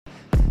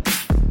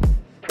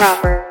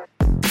Proper.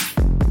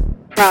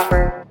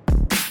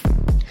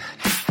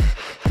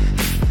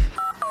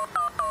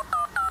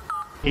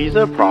 He's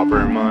a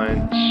proper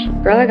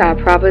munch. Girl, I got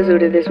proper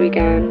zooted this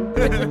weekend.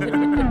 Can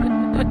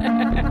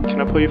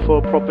I put you for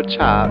a proper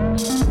chat?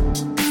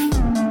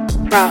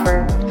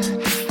 Proper.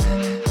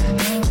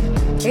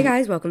 Hey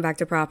guys, welcome back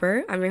to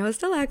Proper. I'm your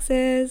host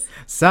Alexis.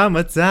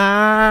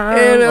 Summertime.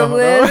 And I'm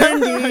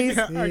living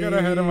I got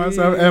ahead of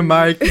myself. And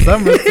Mike,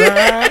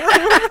 summertime.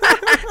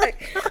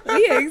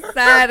 We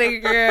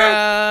excited,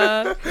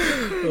 girl.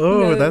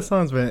 Oh, that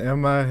song's been in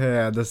my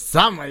head. The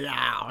summer,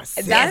 y'all.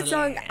 That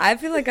song, I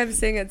feel like I've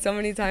sang it so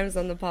many times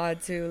on the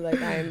pod too.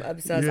 Like I'm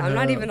obsessed. I'm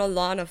not even a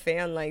Lana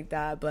fan like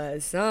that,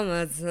 but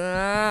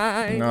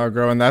summertime. No,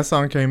 girl, when that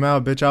song came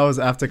out, bitch, I was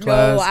after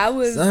class. No, I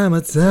was.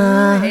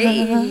 Summertime.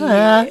 Hey.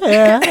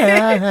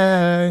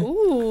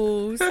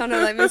 Ooh,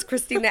 sounded like Miss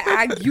Christina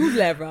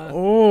Aguilera.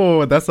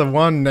 Oh, that's the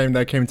one name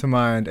that came to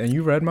mind, and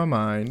you read my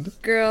mind.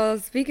 Girl,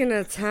 speaking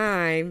of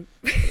time,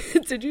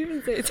 did you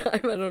even say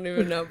time? I don't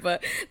even know,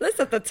 but let's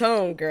set the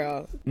tone,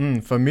 girl.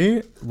 For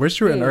me, we're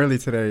shooting early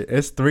today.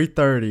 It's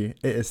 3:30.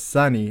 It is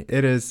sunny.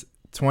 It is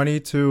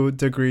 22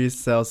 degrees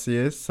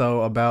Celsius,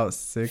 so about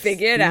 6.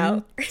 Figure it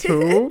out.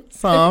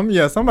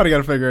 Somebody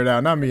gotta figure it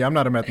out. Not me. I'm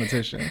not a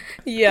mathematician.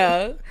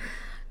 Yeah.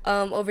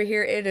 Over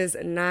here it is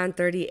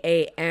 9:30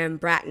 a.m.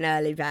 bright and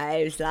early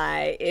vibes.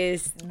 Like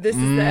this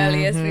is the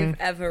earliest we've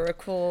ever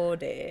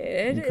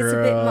recorded. It's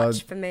a bit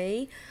much for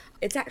me.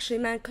 It's actually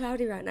mad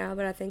cloudy right now,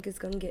 but I think it's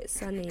gonna get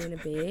sunny in a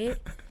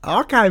bit.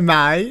 Okay,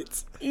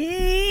 mate.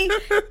 In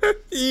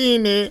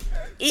it.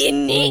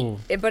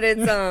 But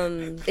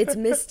it's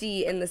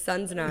misty and the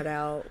sun's not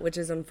out, which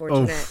is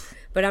unfortunate. Oof.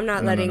 But I'm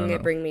not letting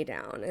it bring me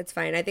down. It's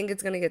fine. I think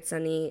it's going to get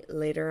sunny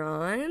later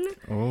on.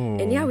 Oh.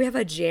 And yeah, we have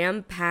a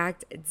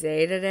jam-packed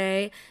day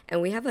today.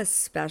 And we have a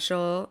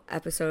special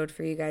episode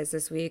for you guys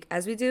this week,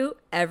 as we do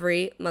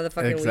every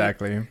motherfucking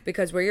week.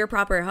 Because we're your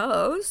proper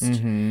host.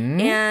 Mm-hmm.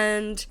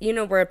 And, you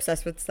know, we're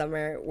obsessed with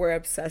summer. We're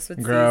obsessed with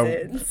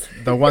seasons.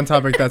 The one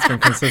topic that's been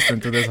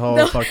consistent through this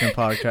whole fucking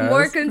podcast.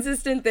 More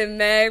consistent than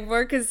Meg.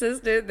 More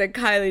consistent than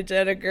Kylie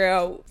Jenner,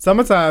 girl.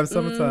 Summertime.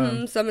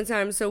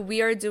 Summertime. So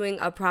we are doing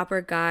a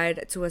proper guide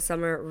to a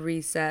summer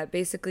reset,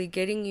 basically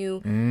getting you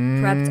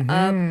prepped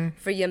up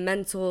for your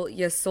mental,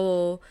 your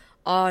soul,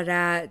 all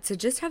that, to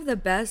just have the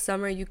best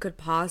summer you could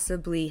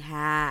possibly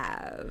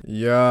have.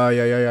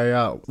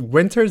 Yeah.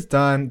 Winter's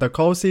done. The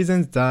cold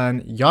season's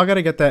done. Y'all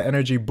gotta get that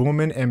energy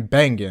booming and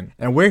banging.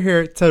 And we're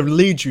here to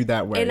lead you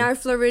that way. And our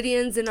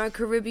Floridians and our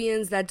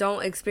Caribbeans that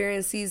don't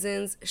experience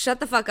seasons, shut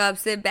the fuck up,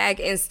 sit back,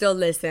 and still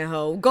listen,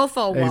 ho. Go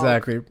for a walk.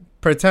 Exactly.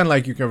 Pretend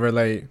like you can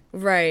relate.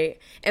 Right.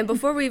 And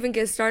before we even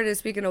get started,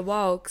 speaking of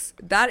walks,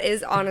 that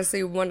is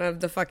honestly one of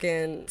the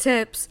fucking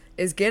tips,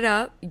 is get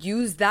up,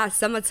 use that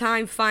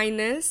summertime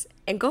fineness,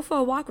 and go for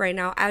a walk right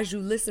now as you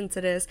listen to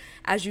this,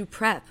 as you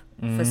prep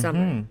for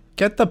summer.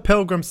 Get the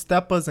pilgrim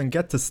steppers and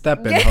get to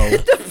stepping, ho.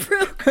 The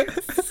pilgrim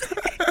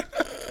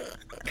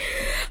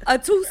a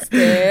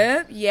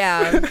two-step,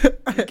 yeah.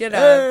 Get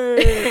up.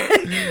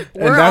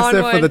 And that's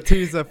it for the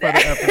teaser for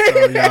the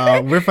episode,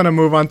 y'all. We're finna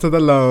move on to the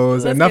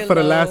lows. Enough for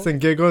the laughs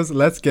and giggles.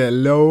 Let's get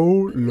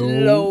low.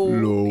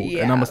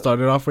 Yeah. And I'm gonna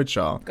start it off with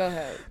y'all. Go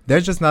ahead.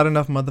 There's just not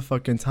enough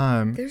motherfucking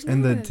time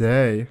in the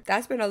day.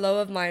 That's been a low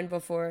of mine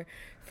before.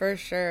 For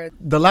sure.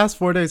 The last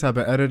 4 days have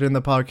been editing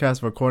the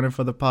podcast, recording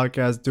for the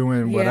podcast,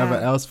 doing whatever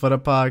else for the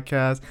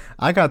podcast.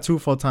 I got 2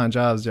 full-time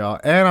jobs, y'all.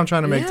 And I'm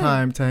trying to make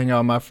time to hang out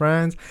with my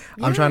friends.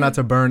 I'm trying not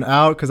to burn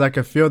out because I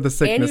can feel the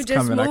sickness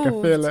coming. Moved. I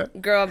can feel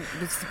it. Girl,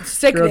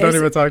 sickness Girl, don't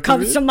even talk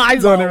comes to me. To my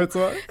Don't phone. even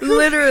talk.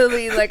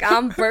 Literally, like,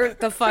 I'm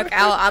burnt the fuck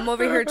out. I'm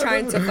over here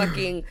trying to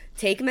fucking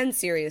take men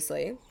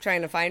seriously,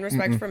 trying to find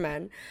respect for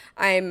men.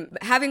 I'm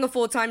having a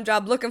full-time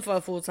job, looking for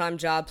a full-time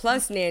job,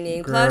 plus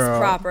nannying, plus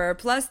proper,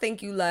 plus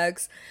thank you,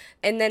 Lex.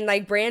 And then,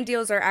 like, brand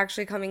deals are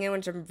actually coming in,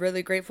 which I'm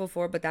really grateful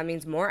for, but that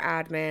means more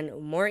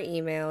admin, more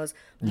emails,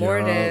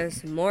 more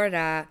this, more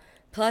that,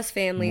 plus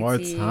family more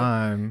tea.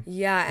 Time.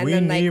 Yeah, and we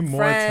then, like, need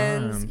more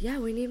friends. time. Yeah,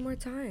 we need more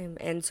time.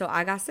 And so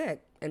I got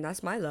sick, and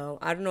that's my low.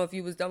 I don't know if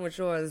you was done with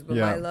yours, but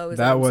Yeah, my low is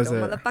that I'm was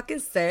still it.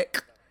 motherfucking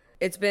sick.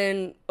 It's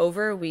been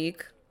over a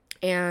week.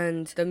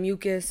 And the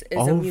mucus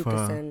is a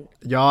mucusin.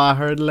 Y'all, I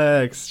heard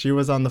Lex. She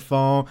was on the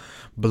phone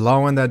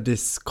blowing that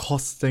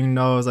disgusting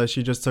nose like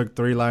she just took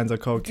 3 lines of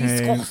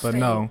cocaine. But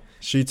no,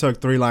 she took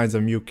 3 lines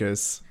of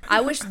mucus.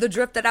 I wish the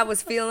drip that I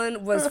was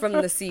feeling was from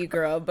the sea,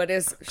 girl. But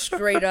it's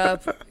straight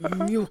up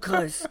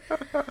mucus.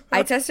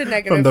 I tested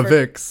negative. From the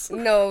Vicks.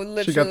 No,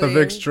 literally. She got the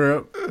Vicks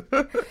drip.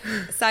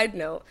 Side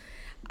note.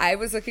 I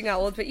was looking at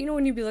old pictures. You know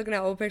when you be looking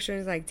at old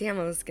pictures, like, damn,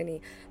 I was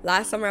skinny.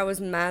 Last summer, I was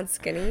mad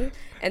skinny.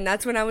 And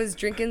that's when I was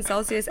drinking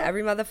Celsius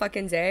every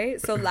motherfucking day.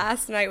 So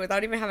last night,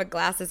 without even having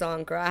glasses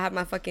on, girl, I had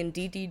my fucking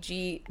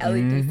DDG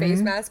LED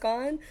face mask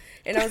on.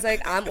 And I was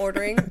like, I'm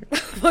ordering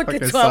fucking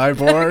 12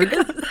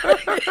 cyborg.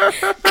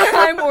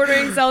 I'm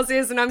ordering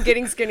Celsius and I'm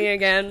getting skinny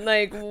again.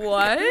 Like,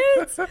 what?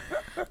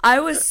 I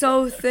was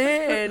so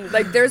thin.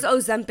 Like, there's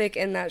Ozempic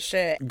in that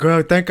shit.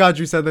 Girl, thank God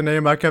you said the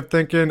name. I kept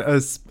thinking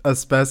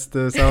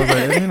asbestos. I was like,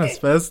 it ain't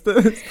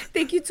asbestos.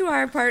 Thank you to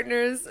our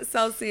partners,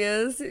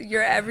 Celsius,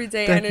 your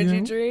everyday Thank energy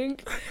you.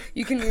 drink.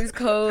 You can use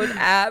code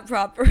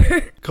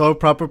 @proper. Code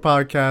Proper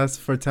Podcast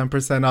for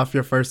 10% off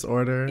your first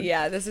order.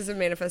 Yeah, this is a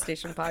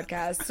manifestation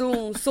podcast.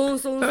 Soon.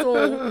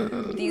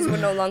 These will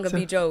no longer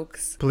be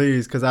jokes.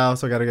 Please, because I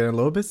also got to get a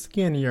little bit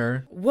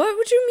skinnier. What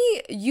would you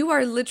mean? You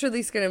are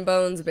literally skin and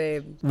bones,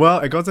 babe. Well,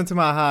 it goes into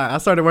my high. I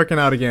started working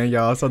out again,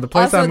 y'all. So the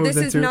place I Also, moved this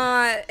is into.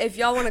 not, if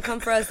y'all want to come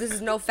for us, this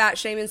is no fat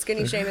shaming,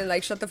 skinny shaming.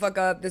 Like, shut the fuck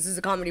up. This is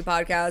a comedy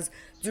podcast.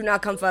 Do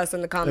not come for us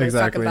in the comments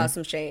Exactly. talking about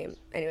some shame.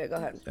 Anyway, go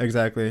ahead.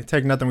 Exactly.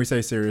 Take nothing we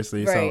say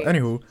seriously. Right. So,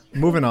 anywho,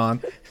 moving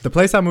on. The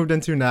place I moved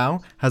into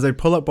now has a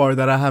pull-up bar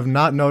that I have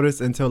not noticed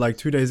until like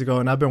 2 days ago.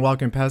 And I've been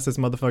walking past this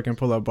motherfucking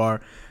pull-up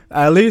bar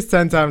at least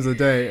 10 times a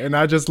day. And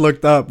I just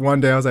looked up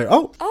one day. I was like,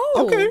 oh,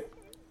 okay.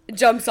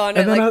 Jumps on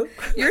it And then like,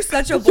 you're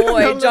such a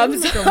boy.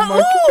 Jumps like a on.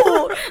 monkey.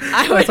 Ooh,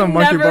 I would some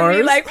monkey never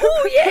be bars. like,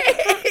 ooh, yay.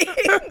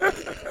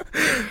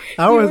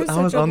 I was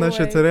such a on that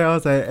shit boy. today. I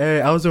was like, hey,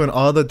 I was doing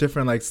all the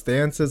different like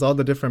stances, all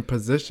the different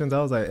positions.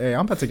 I was like, hey,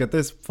 I'm about to get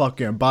this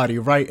fucking body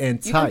right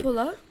and You can tight. pull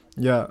up?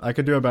 Yeah, I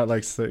could do about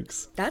like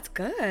 6. That's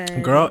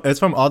good. Girl, it's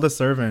from all the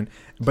serving.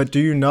 But do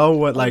you know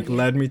what like yeah.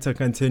 led me to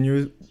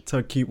continue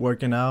to keep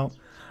working out?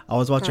 I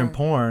was watching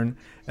porn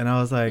and I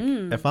was like,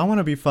 if I want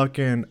to be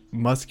fucking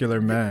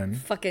muscular men,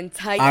 Fucking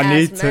tight I ass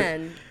need to-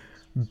 men.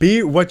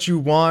 be what you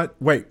want.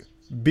 Wait,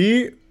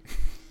 be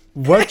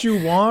what you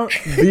want,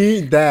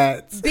 be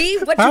that. Be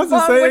what How's you the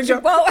want, saying what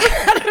you go?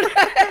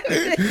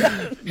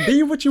 want.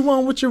 Be what you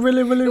want, what you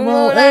really, really Ooh,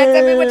 want.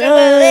 tell me what you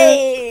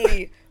Hey.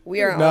 believe.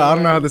 We are No, on I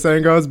don't know how the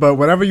saying goes, but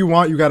whatever you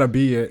want, you gotta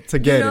be it to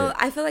get You know, it.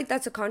 I feel like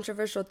that's a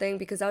controversial thing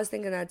because I was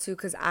thinking that too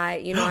because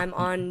I'm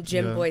on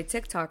Gym Yeah. Boy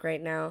TikTok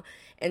right now.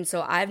 And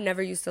so I've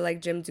never used to like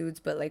gym dudes,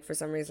 but like for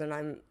some reason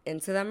I'm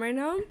into them right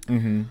now.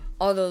 Mm-hmm.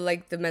 Although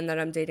like the men that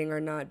I'm dating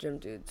are not gym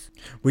dudes.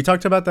 We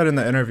talked about that in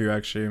the interview,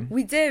 actually.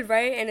 We did,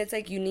 right? And it's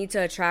like you need to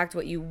attract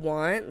what you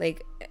want,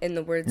 like in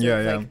the words Yeah,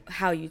 of yeah. like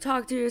how you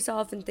talk to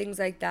yourself and things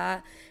like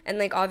that. And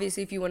like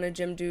obviously if you want a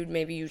gym dude,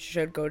 maybe you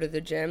should go to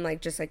the gym. Like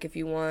just like if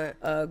you want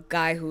a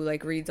guy who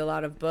like reads a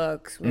lot of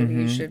books, maybe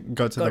you should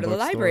Go to the bookstore.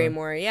 library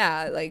more.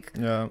 Yeah, like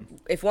Yeah,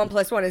 if 1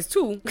 + 1 is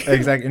 2.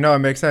 exactly. No, it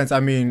makes sense.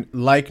 I mean,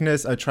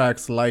 likeness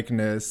attracts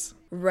likeness.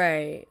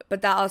 Right.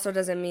 But that also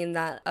doesn't mean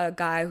that a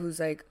guy who's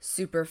like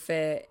super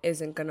fit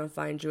isn't gonna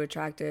find you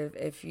attractive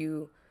if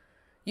you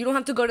don't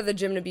have to go to the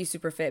gym to be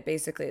super fit,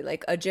 basically.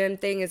 Like a gym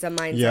thing is a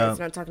mindset. Yeah. It's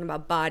not talking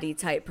about body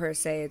type per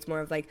se. It's more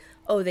of like,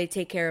 oh, they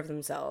take care of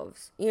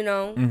themselves. You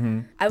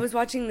know? I was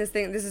watching this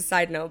thing, this is a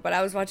side note, but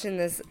I was watching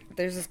this,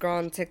 there's this girl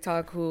on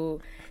TikTok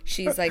who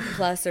she's like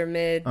plus or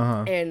mid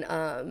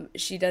and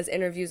she does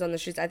interviews on the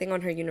streets, I think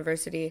on her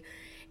university.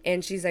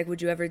 And she's like,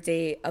 would you ever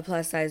date a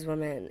plus size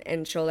woman?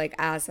 And she'll like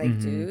ask like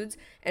dudes.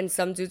 And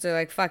some dudes are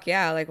like, fuck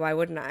yeah, like why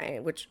wouldn't I?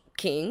 Which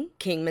king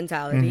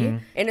mentality.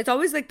 And it's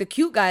always like the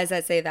cute guys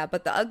that say that,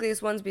 but the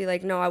ugliest ones be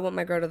like, no, I want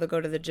my girl to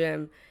go to the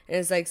gym. And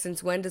it's like,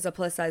 since when does a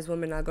plus size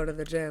woman not go to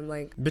the gym?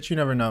 Like, Bitch, you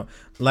never know.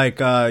 Like,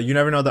 you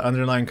never know the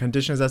underlying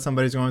conditions that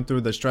somebody's going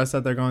through, the stress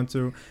that they're going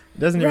through. It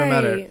doesn't even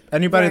matter. Right,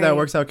 Anybody that right.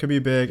 works out could be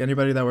big.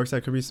 Anybody that works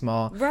out could be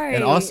small. Right.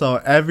 And also,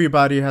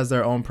 everybody has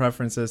their own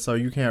preferences, so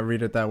you can't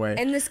read it that way.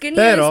 and the skinniest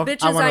Pero,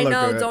 bitches wanna I look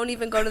know good. don't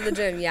even go to the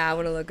gym. Yeah, I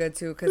want to look good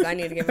too because I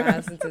need to get my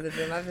ass into the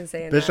gym. I've been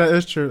saying Bitch, that. that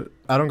is true.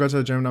 I don't go to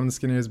the gym. I'm the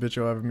skinniest bitch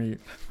you'll ever meet.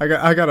 I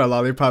got a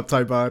lollipop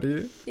type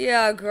body.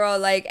 Yeah, girl.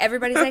 Like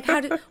everybody's like,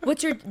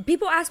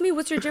 people ask me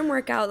what's your gym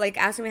workout? Like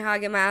asking me how I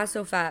get my ass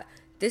so fat.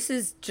 This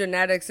is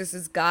genetics. This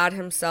is God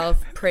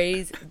himself.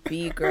 Praise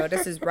be, girl.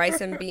 This is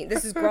rice and beans.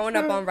 This is growing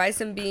up on rice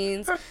and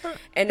beans.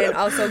 And then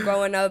also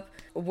growing up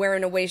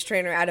wearing a waist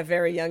trainer at a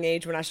very young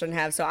age when I shouldn't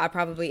have. So I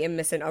probably am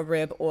missing a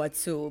rib or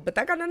two. But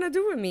that got nothing to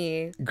do with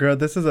me. Girl,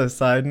 this is a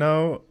side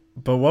note,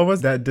 but what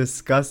was that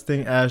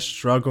disgusting ass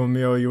struggle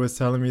meal you was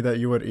telling me that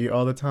you would eat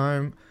all the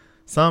time?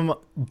 Some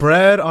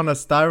bread on a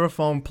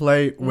styrofoam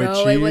plate with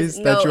No, it cheese was-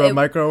 that no, you would it-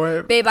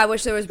 microwave? Babe, I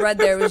wish there was bread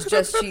there. It was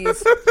just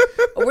cheese.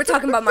 We're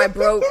talking about my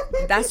broke.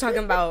 That's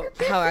talking about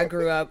how I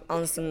grew up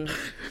on some...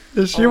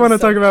 Does she on want to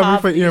some talk about me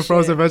for poverty eating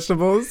frozen shit.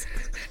 vegetables?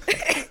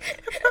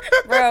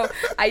 Bro,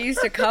 I used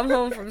to come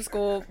home from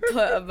school,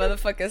 put a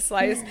motherfucking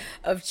slice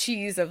of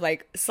cheese,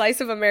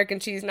 slice of American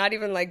cheese, not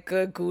even like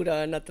good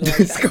Gouda or nothing like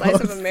that. Slice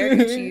of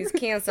American cheese,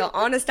 cancel,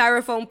 on a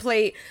styrofoam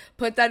plate,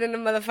 put that in the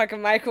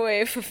motherfucking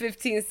microwave for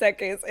 15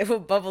 seconds. It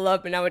would bubble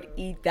up and I would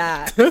eat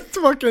that. That's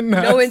fucking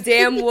nasty. Knowing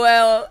damn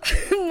well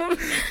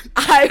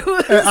I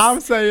was... And I'm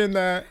saying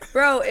that.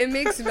 Bro, it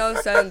makes no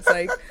sense.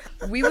 Like,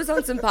 we was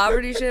on some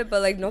poverty shit,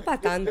 but like, no pa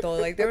tanto.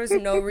 Like, there was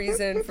no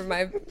reason for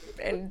my...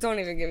 And don't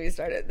even get me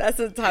started. That's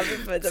a topic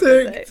for a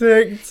different day.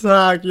 Tick,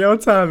 tock. Your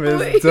time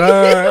is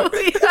done.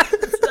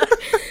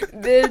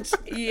 Bitch,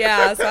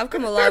 yeah. So I've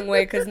come a long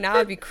way because now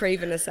I'd be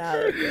craving a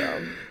salad,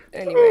 girl.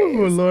 Anyways.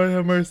 Oh, Lord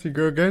have mercy,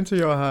 girl. Get into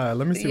your high.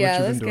 Let me see what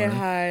you've been doing. Yeah, let's get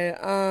high.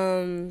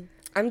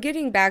 I'm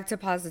getting back to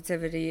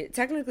positivity.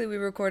 Technically, we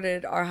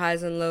recorded our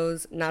highs and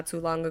lows not too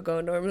long ago.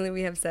 Normally,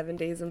 we have 7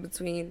 days in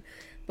between,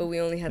 but we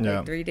only had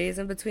like 3 days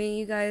in between,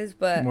 you guys.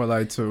 But more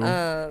like 2.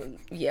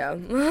 Yeah.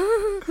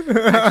 Actually,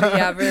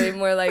 yeah, really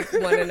more like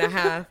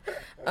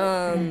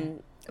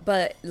 1.5.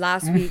 But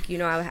last week, you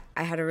know,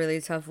 I had a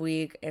really tough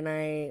week, and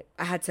I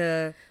had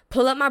to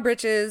pull up my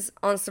britches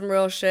on some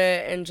real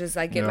shit and just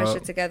like get my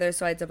shit together.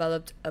 So I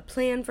developed a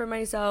plan for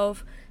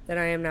myself that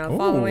I am now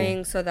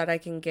following so that I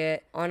can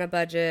get on a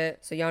budget.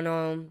 So y'all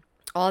know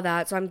all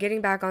that. So I'm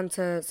getting back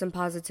onto some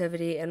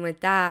positivity. And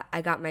with that,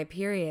 I got my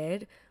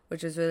period,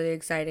 which is really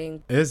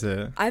exciting. Is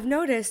it? I've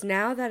noticed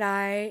now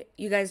that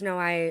you guys know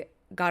I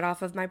got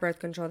off of my birth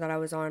control that I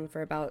was on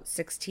for about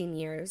 16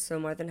 years. So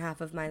more than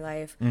half of my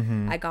life.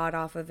 I got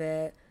off of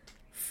it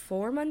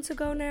 4 months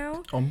ago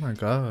now. Oh my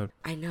God.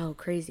 I know,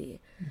 crazy.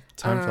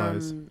 Time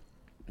flies.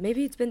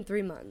 Maybe it's been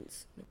 3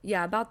 months.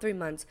 Yeah, about 3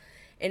 months.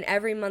 And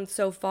every month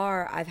so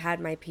far, I've had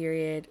my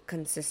period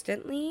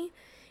consistently.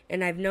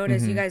 And I've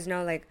noticed, you guys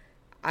know, like,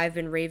 I've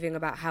been raving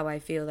about how I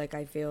feel. Like,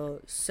 I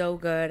feel so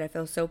good. I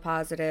feel so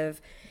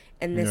positive.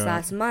 And this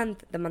last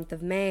month, the month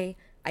of May,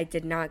 I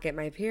did not get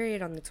my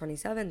period on the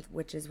 27th,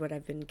 which is what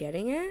I've been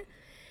getting it.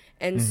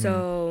 And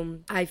so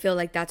I feel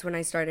like that's when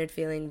I started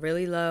feeling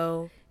really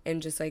low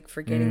and just, like,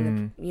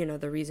 forgetting,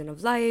 the reason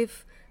of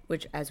life,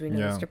 which, as we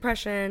know, is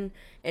depression.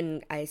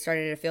 And I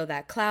started to feel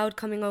that cloud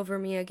coming over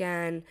me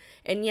again.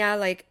 And yeah,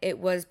 like, it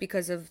was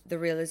because of the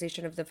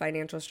realization of the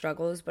financial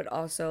struggles, but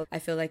also I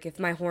feel like if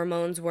my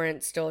hormones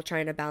weren't still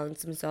trying to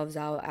balance themselves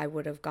out, I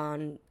would have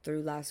gone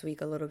through last week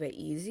a little bit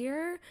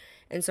easier.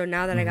 And so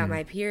now that I got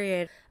my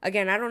period,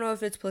 again, I don't know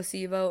if it's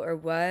placebo or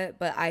what,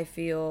 but I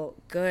feel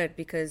good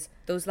because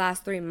those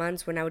last 3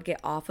 months when I would get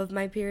off of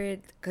my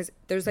period, because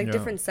there's like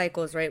different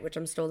cycles, right? Which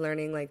I'm still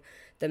learning, like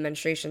the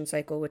menstruation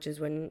cycle, which is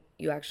when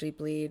you actually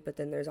bleed, but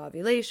then there's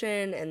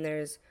ovulation and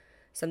there's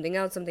something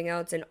else.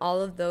 And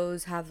all of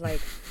those have like,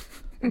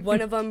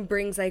 one of them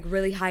brings like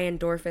really high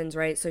endorphins,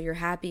 right? So you're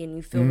happy and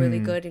you feel really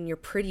good and you're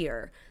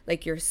prettier.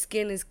 Like your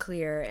skin is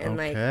clear and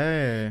like,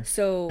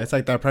 so it's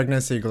like that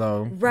pregnancy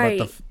glow, right?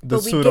 But the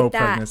but we pseudo get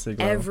that pregnancy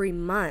glow every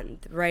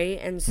month, right?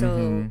 And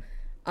so,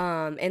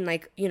 and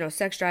like,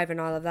 sex drive and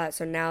all of that.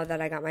 So now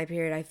that I got my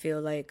period, I feel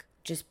like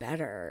just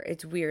better.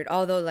 It's weird,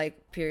 although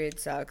like period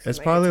sucks. It's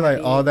and, probably it's like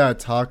heavy. all that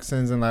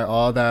toxins and like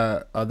all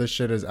that other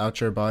shit is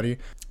out your body.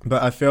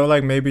 But I feel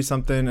like maybe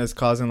something is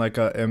causing like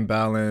a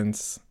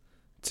imbalance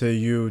to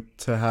you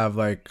to have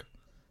like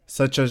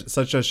such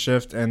a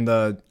shift in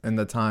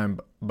the time.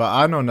 But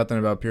I know nothing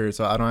about periods,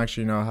 so I don't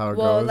actually know how it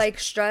goes. Well, like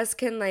stress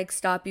can like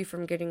stop you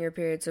from getting your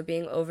period. So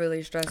being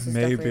overly stressed is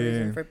definitely a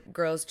reason for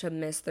girls to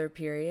miss their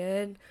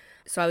period.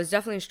 So I was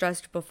definitely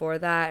stressed before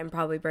that and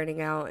probably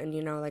burning out, and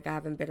like I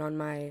haven't been on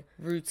my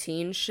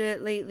routine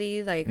shit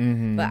lately. Like,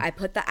 but I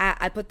put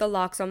the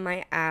locks on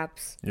my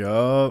apps.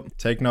 Yup.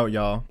 Take note,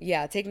 y'all.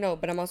 Yeah, take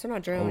note. But I'm also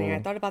not journaling.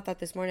 I thought about that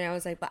this morning. I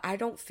was like, but I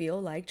don't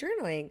feel like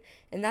journaling,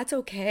 and that's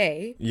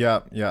okay.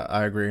 Yeah,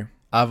 I agree.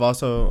 I've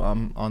also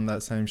on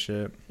that same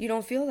shit. You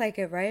don't feel like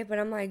it, right? But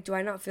I'm like, do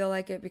I not feel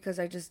like it because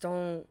I just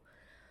don't?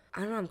 I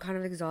don't know, I'm kind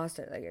of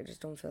exhausted. Like, I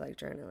just don't feel like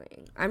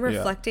journaling. I'm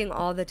reflecting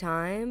all the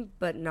time,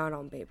 but not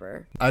on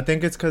paper. I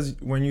think it's because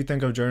when you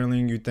think of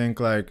journaling, you think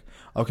like,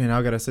 okay, now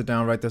I gotta sit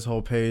down, write this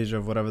whole page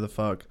of whatever the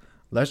fuck.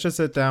 Let's just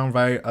sit down,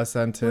 write a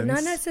sentence. Well,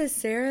 not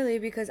necessarily,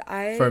 because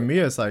For me,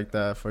 it's like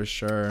that, for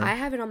sure. I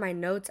have it on my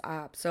notes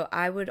app, so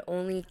I would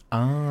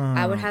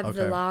have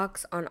the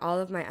locks on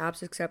all of my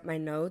apps except my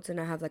notes, and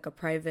I have like a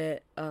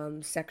private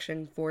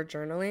section for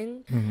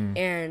journaling.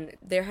 And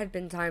there had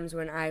been times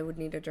when I would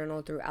need to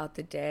journal throughout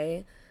the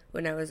day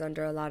when I was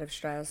under a lot of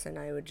stress, and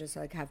I would just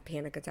like have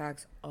panic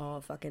attacks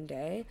all fucking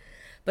day.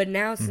 But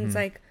now, since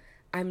like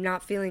I'm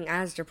not feeling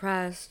as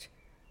depressed,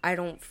 I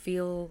don't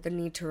feel the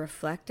need to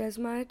reflect as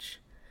much.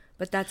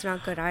 But that's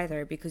not good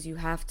either, because you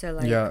have to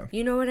like,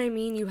 you know what I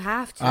mean? You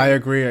have to. I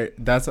agree.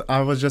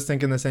 I was just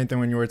thinking the same thing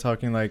when you were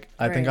talking. Like,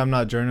 I think I'm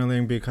not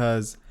journaling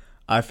because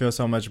I feel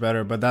so much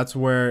better. But that's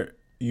where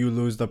you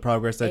lose the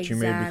progress that you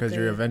made, because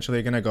you're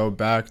eventually going to go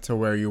back to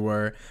where you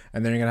were,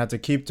 and then you're going to have to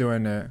keep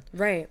doing it.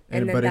 Right.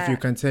 But if you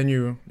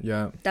continue,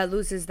 that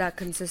loses that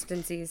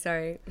consistency.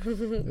 Sorry.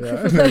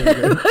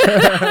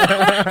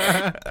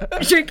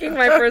 Drinking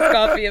my first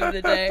coffee of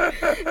the day.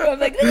 I'm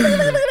like,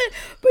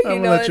 but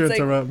it's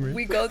like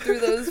we go through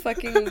those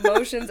fucking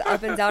motions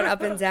up and down,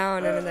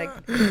 and like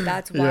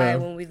that's why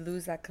when we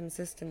lose that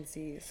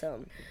consistency.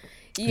 So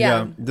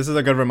this is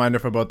a good reminder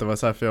for both of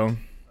us, I feel.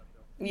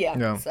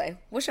 Yeah. So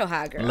what's your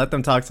high, girl? Let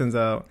them toxins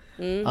out.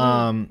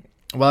 Well,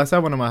 I said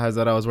one of my highs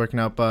that I was working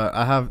out, but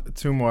I have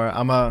two more.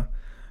 I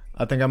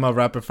think I'm a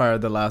rapid fire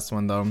the last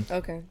one though.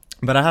 Okay.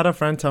 But I had a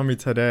friend tell me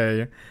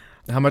today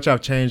how much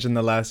I've changed in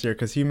the last year,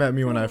 because he met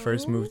me when I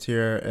first moved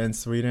here in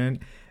Sweden,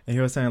 And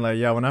he was saying, like,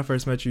 yeah, when I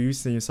first met you, you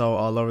seemed so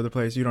all over the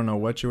place. You don't know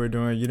what you were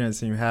doing. You didn't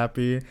seem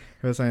happy. He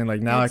was saying,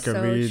 like, now That's I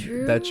can so read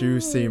true. that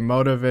you seem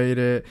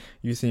motivated.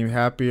 You seem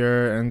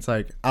happier. And it's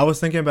like, I was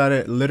thinking about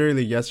it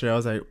literally yesterday. I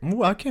was like,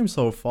 ooh, I came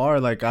so far.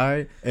 Like,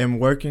 I am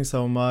working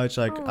so much.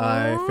 Like,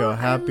 I feel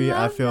happy.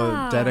 I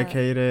feel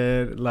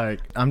dedicated.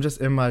 Like, I'm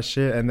just in my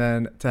shit. And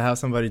then to have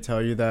somebody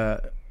tell you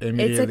that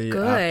immediately It's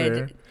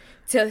after.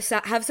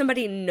 to have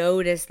somebody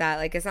notice that.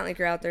 Like, it's not like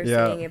you're out there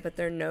saying it, but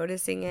they're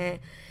noticing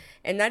it.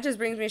 And that just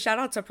brings me shout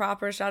out to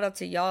Proper, shout out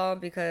to y'all,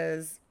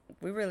 because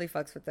we really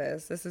fucks with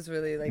this. This is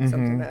really like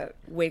something that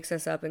wakes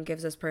us up and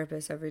gives us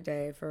purpose every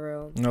day, for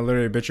real. No,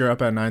 literally, bitch, you're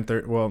up at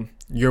 9:30. Well,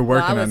 you're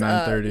working at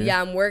 9:30.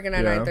 Yeah, I'm working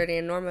at 9:30,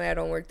 and normally I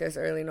don't work this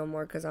early no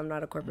more because I'm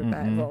not a corporate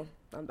baddie. Well,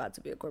 I'm about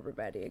to be a corporate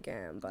baddie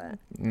again, but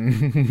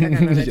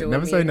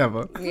Never say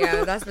never.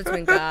 Yeah, that's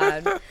between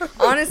God.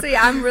 Honestly,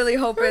 I'm really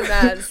hoping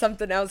that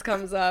something else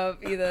comes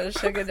up, either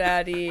sugar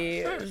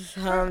daddy,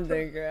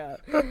 something, girl.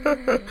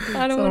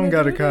 Something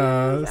gotta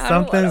come.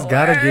 Something's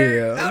gotta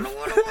give. I don't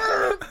want to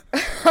work.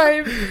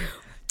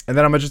 And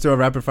then I'm gonna just do a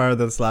rapid fire of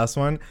this last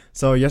one.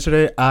 So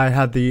yesterday I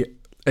had the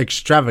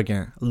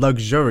extravagant,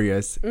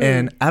 luxurious,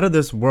 and out of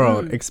this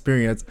world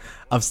experience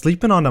of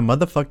sleeping on a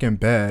motherfucking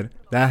bed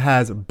that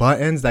has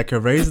buttons that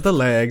can raise the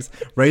legs,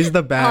 raise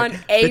the back. On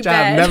a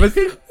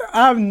bed.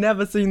 I've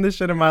never seen this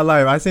shit in my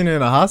life. I've seen it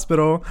in a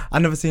hospital.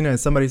 I've never seen it in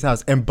somebody's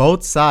house. And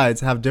both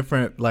sides have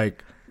different,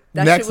 like,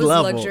 that next shit was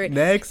level. luxury.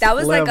 Next that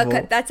was level.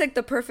 like that's like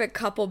the perfect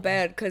couple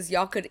bed because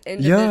y'all could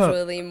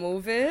individually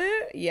move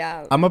it.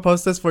 Yeah. I'm gonna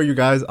post this for you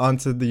guys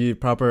onto the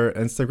proper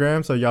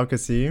Instagram so y'all can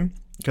see.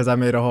 Because I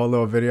made a whole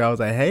little video. I was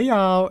like, hey,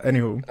 y'all.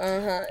 Anywho,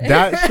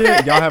 that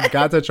shit, y'all have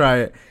got to try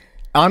it.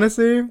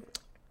 Honestly,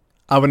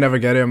 I would never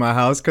get it in my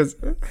house because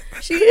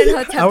she in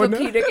her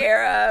Tempur-Pedic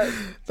era.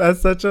 That's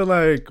such a,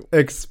 like,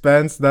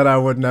 expense that I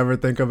would never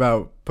think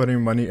about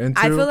putting money into.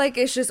 I feel like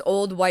it's just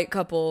old white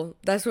couple.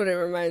 That's what it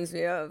reminds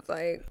me of.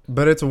 Like,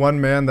 but it's one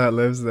man that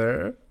lives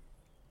there.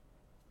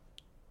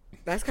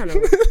 That's kind of...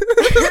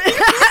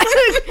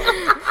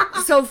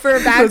 So for a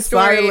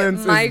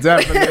backstory, Mike...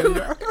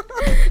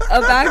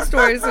 a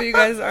backstory so you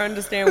guys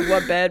understand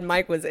what bed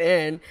Mike was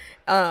in.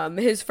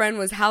 His friend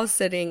was house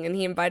sitting and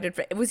he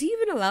invited... Was he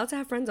even allowed to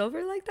have friends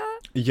over like that?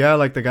 Yeah,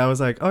 like the guy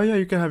was like, oh yeah,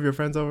 you can have your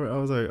friends over. I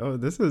was like, oh,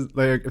 this is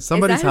like if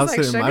somebody's house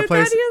sitting in my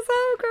place. Daddy or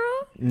something,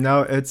 girl?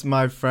 No, it's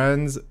my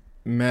friend's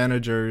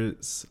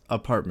manager's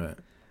apartment.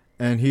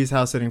 And he's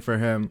house sitting for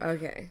him.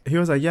 Okay. He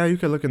was like, yeah, you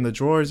could look in the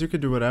drawers. You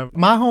could do whatever.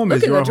 My home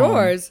is your home. Look in the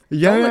drawers?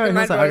 Yeah, don't yeah. look in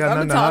my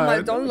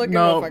drawers. Don't look in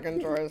no my fucking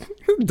drawers.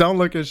 Don't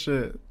look at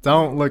shit.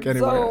 Don't look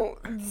anywhere.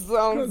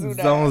 Don't do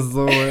that. Don't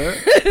do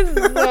it.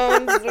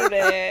 Don't do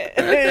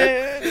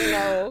that.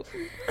 No.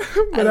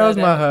 But that was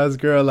my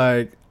husband, girl.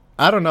 Like,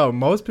 I don't know.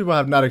 Most people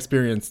have not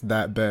experienced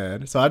that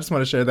bad. So I just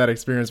want to share that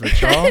experience with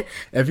y'all.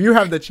 If you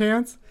have the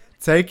chance,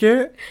 take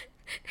it.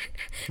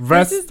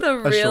 This is the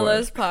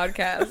realest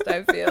podcast.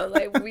 I feel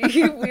like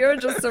we are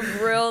just some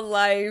real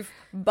life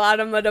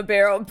bottom of the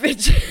barrel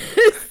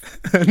bitches.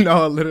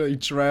 No, literally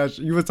trash.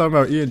 You were talking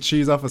about eating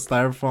cheese off of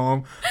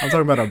styrofoam. I'm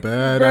talking about a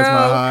bed. That's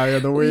my high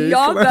of the week.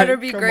 Y'all like, better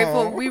be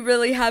grateful. On. We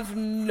really have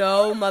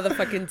no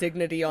motherfucking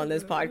dignity on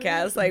this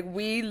podcast. Like,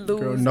 we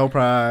lose. Girl, no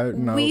pride.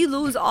 No. We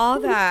lose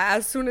all that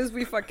as soon as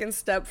we fucking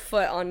step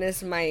foot on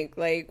this mic.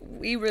 Like,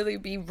 we really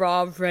be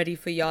raw ready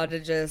for y'all to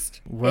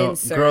just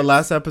insert. Girl,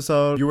 last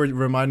episode, you were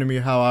reminding me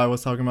how I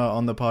was talking about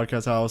on the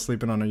podcast how I was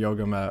sleeping on a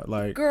yoga mat.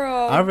 Like,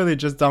 girl, I really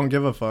just don't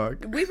give a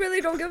fuck. We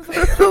really don't give a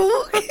fuck.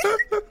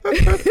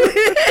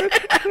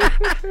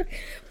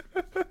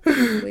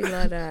 We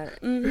love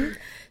that.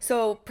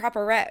 So,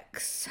 Proper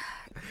Rex.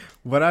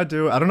 What I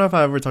do, I don't know if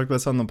I ever talked about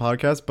this on the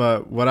podcast,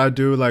 but what I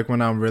do, like,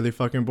 when I'm really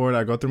fucking bored,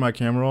 I go through my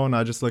camera roll and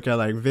I just look at,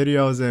 like,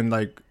 videos and,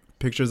 like,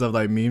 pictures of,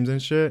 like, memes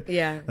and shit.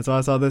 Yeah. And so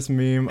I saw this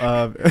meme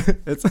of,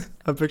 it's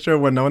a picture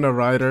of Winona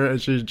Ryder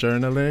and she's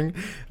journaling.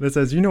 And it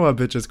says, you know a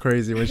bitch is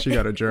crazy when she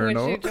got a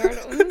journal. When she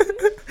journal.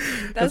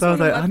 That's so I was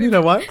like, I need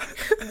a what?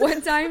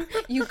 One time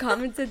you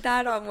commented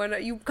that on my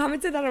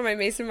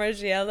Mason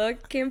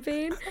Margiela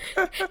campaign,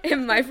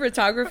 and my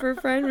photographer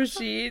friend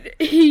Rashid,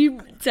 he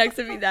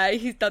texted me that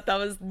he thought that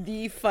was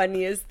the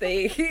funniest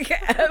thing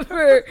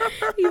ever.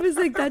 He was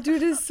like, that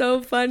dude is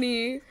so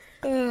funny.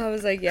 I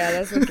was like, yeah,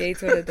 that's what gay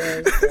Twitter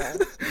does. Yeah.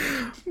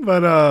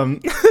 But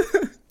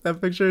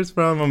that picture is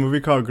from a movie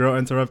called Girl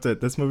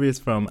Interrupted. This movie is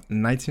from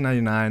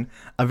 1999,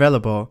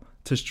 available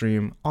to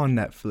stream on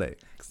Netflix.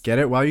 Get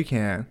it while you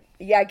can.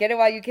 Yeah, get it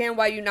while you can,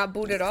 while you're not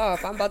booted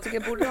off. I'm about to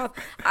get booted off.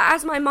 I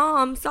asked my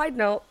mom, side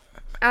note,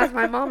 I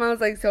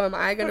was like, so am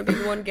I going to be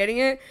the one getting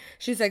it?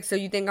 She's like, so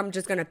you think I'm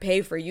just going to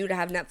pay for you to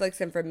have Netflix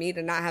and for me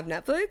to not have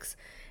Netflix?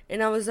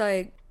 And I was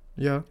like,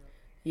 yeah.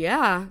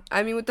 Yeah.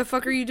 I mean, what the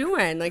fuck are you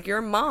doing? Like, you're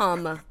a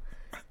mom.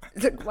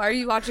 Like, why are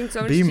you watching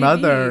so much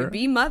TV?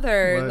 Be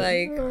mother. What?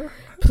 Like,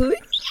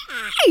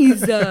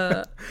 please.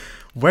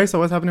 Wait, so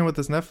what's happening with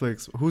this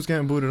Netflix? Who's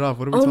getting booted off?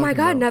 What are we talking about? Oh my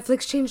God,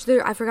 Netflix changed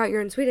I forgot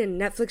you're in Sweden.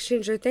 Netflix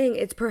changed their thing.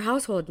 It's per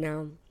household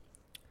now.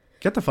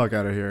 Get the fuck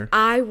out of here.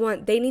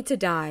 They need to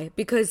die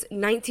because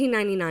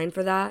 $19.99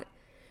 for that.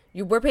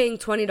 We're paying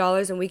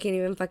 $20 and we can't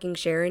even fucking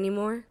share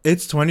anymore.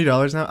 It's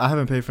 $20 now. I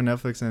haven't paid for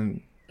Netflix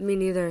in. Me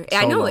neither. So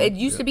I know long. it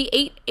used to be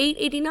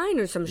 $8.89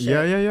 or some shit.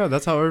 Yeah.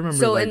 That's how I remember.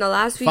 So like, in the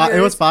last few years, it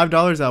was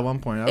 $5 at one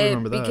point. I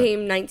remember that. It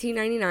became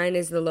 $19.99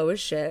 is the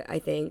lowest shit, I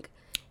think.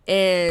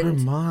 And Per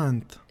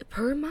month.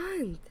 Per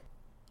month.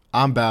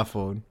 I'm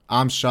baffled.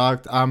 I'm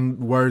shocked. I'm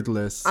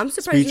wordless. I'm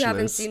surprised you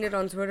haven't speechless. seen it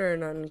on Twitter or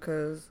none,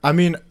 because... I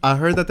mean, I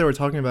heard that they were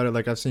talking about it.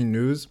 Like, I've seen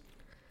news,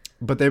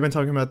 but they've been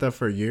talking about that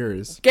for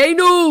years. Gay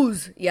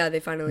news! Yeah, they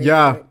finally...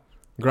 Yeah.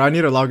 Girl, I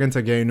need to log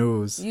into gay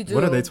news. You do.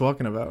 What are they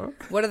talking about?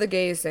 What are the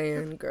gays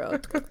saying, girl?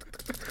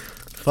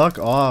 Fuck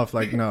off.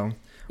 Like, no.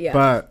 Yeah.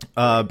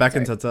 But back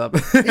into top.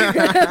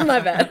 My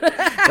bad.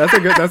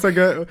 That's a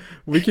good.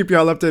 We keep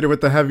y'all updated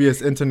with the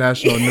heaviest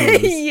international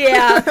news.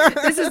 Yeah.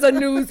 This is a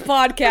news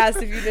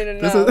podcast, if you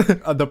didn't know. This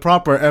is the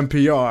proper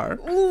NPR.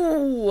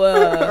 Ooh.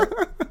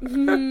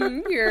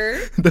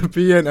 Here. The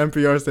P in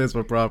NPR stands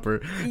for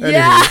proper.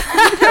 Yeah.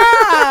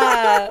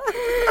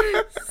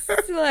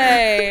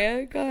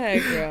 Slay. Go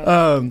ahead,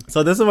 girl.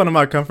 So this is one of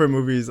my comfort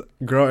movies,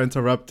 Girl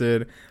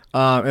Interrupted.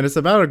 And it's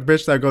about a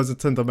bitch that goes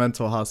into the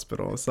mental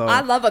hospital. So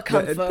I love a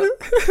comfort.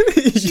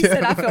 She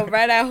said I feel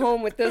right at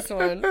home with this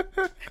one.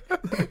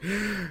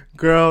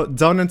 Girl,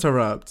 don't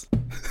interrupt.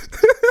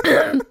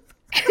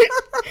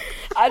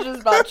 I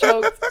just about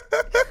choked.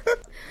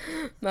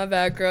 My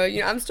bad, girl.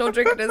 I'm still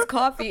drinking this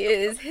coffee. It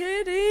is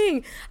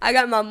hitting. I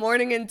got my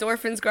morning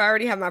endorphins, girl. I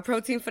already have my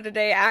protein for the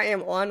day. I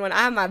am on one. I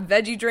have my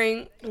veggie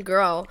drink.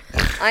 Girl,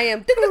 I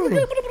am...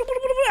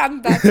 I'm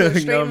about to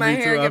straighten my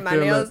hair, get my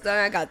nails done.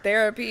 I got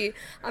therapy.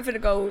 I'm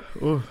finna go.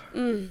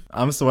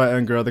 I'm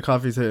sweating, girl. The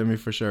coffee's hitting me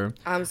for sure.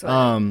 I'm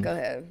sweating. Go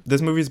ahead.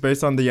 This movie is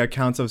based on the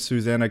accounts of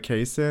Susanna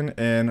Kaysen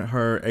and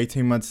her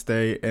 18-month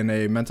stay in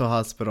a mental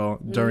hospital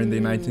during the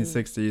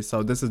 1960s.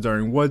 So this is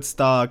during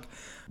Woodstock,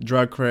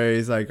 drug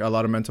craze, like a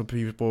lot of mental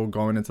people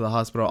going into the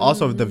hospital.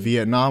 Also the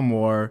Vietnam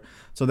War.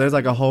 So there's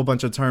like a whole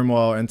bunch of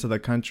turmoil into the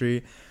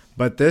country.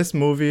 But this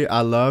movie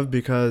I love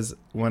because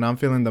when I'm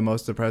feeling the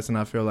most depressed and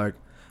I feel like,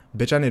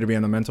 bitch, I need to be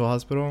in a mental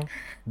hospital,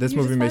 this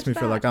movie makes me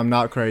feel like I'm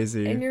not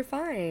crazy. And you're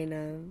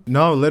fine.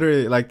 No,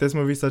 literally, like, this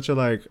movie's such a,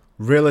 like,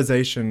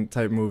 realization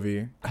type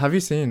movie. Have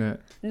you seen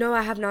it? No,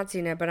 I have not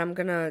seen it, but I'm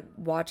gonna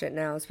watch it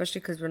now,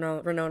 especially because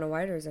Winona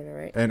Ryder's in it,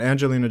 right? And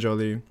Angelina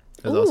Jolie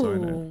is also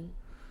in it.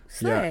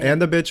 Slay. Yeah,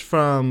 and the bitch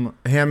from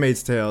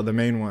Handmaid's Tale, the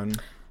main one.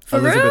 For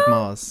Elizabeth real?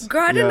 Moss.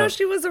 Girl, I didn't know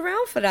she was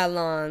around for that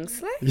long.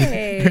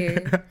 Slay.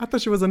 I thought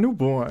she was a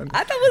newborn.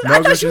 I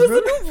thought she was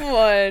a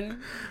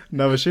newborn.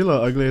 No, but she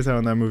looked ugly as hell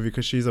in that movie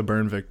because she's a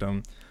burn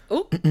victim.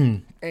 Ooh.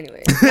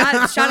 Anyway,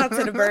 shout out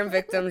to the burn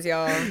victims,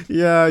 y'all.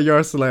 Yeah, you're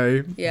a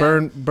slay.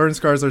 Yeah. Burn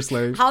scars are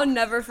slay. I'll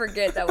never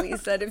forget that we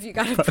said if you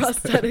got a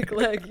prosthetic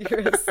leg,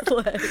 you're a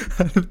slay.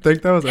 I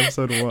think that was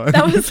episode 1.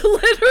 That was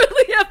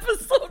literally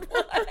episode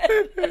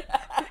 1.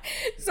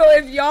 So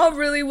if y'all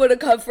really would have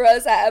come for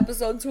us at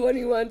episode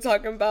 21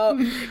 talking about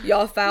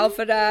y'all foul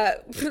for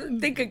that,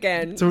 think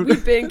again.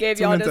 We've been gave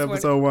y'all this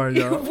episode 1,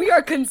 y'all. We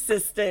are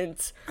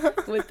consistent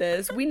with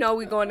this. We know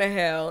we going to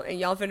hell and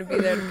y'all finna be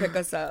there to pick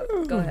us up.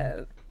 Go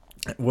ahead.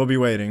 We'll be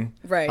waiting.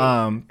 Right.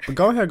 But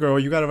go ahead, girl.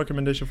 You got a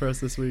recommendation for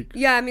us this week?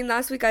 Yeah, I mean,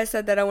 last week I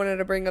said that I wanted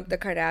to bring up the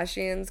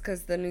Kardashians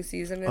because the new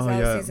season is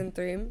out, season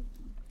 3.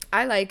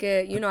 I like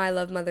it. You know, I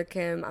love Mother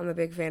Kim. I'm a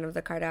big fan of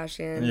the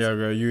Kardashians. Yeah,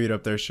 girl, you eat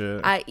up their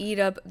shit. I eat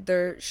up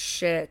their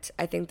shit.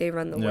 I think they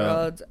run the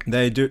world.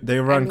 They do. They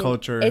run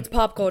culture. It's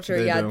pop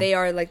culture. They do. They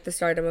are like the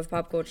stardom of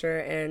pop culture.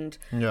 And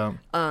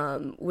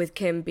with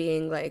Kim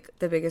being like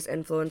the biggest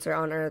influencer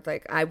on earth,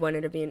 like I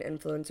wanted to be an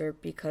influencer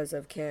because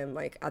of Kim.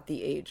 Like at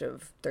the age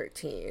of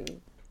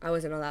 13, I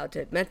wasn't allowed to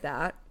admit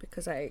that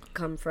because I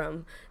come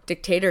from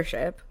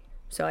dictatorship.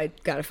 So I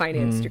got a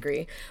finance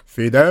degree.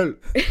 Fidel.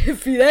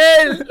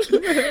 Fidel.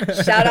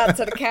 Shout out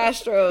to the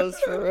Castros,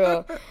 for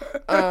real.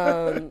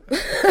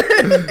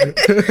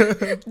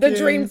 The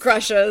Dream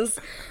Crushers.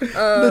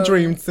 The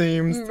Dream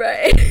Teams.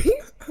 Right.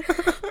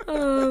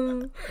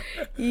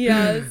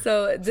 Yeah,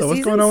 so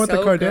what's going on with the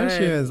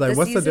Kardashians? Like,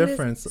 what's the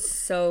difference?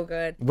 So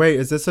good. Wait,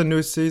 is this a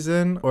new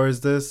season or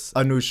is this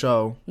a new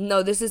show?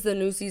 No, this is the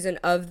new season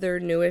of their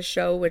newest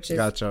show, which is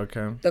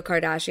The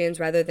Kardashians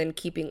rather than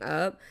Keeping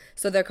Up.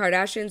 So The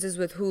Kardashians is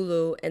with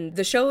Hulu, and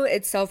the show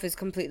itself is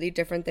completely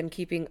different than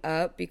Keeping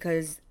Up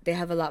because they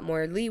have a lot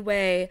more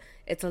leeway.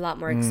 It's a lot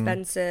more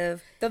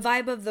expensive. The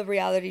vibe of the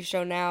reality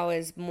show now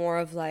is more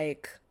of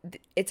like,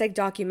 it's like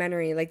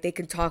documentary. Like they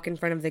can talk in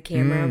front of the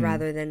camera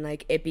rather than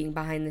like it being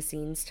behind the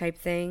scenes type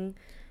thing.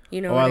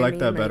 You know what I mean? I like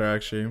that better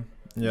actually.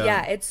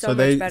 Yeah, it's so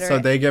much better. So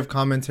they give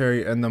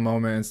commentary in the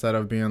moment instead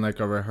of being like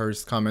a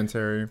rehearsed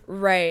commentary.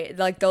 Right.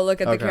 Like they'll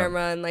look at the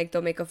camera and like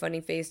they'll make a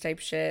funny face type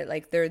shit.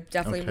 Like they're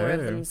definitely more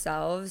of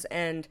themselves.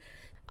 And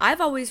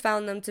I've always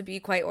found them to be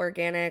quite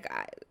organic.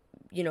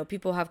 You know,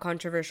 people have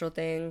controversial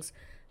things,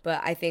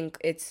 But I think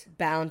it's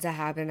bound to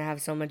happen to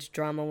have so much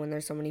drama when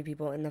there's so many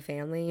people in the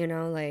family, you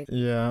know, like.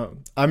 Yeah,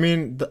 I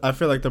mean, I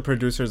feel like the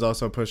producers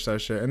also push that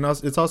shit, and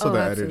it's also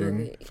the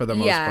editing for the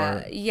most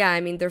part. Yeah,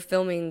 I mean, they're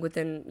filming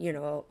within, you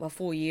know, a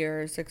full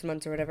year, 6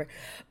 months or whatever.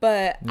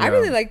 But I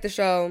really like the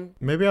show.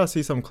 Maybe I'll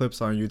see some clips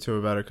on YouTube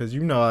about it, because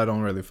you know I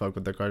don't really fuck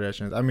with the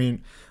Kardashians. I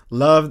mean,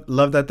 love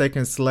that they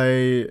can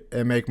slay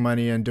and make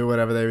money and do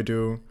whatever they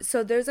do.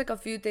 So there's like a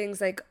few things,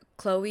 like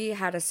Khloe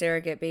had a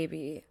surrogate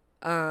baby.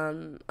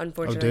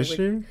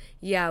 Unfortunately,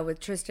 with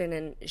Tristan,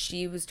 and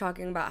she was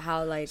talking about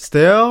how, like,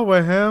 still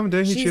with him,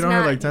 didn't he cheat on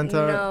her like 10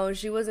 times? No,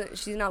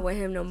 she's not with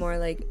him no more.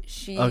 Like,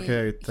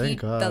 thank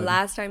God. The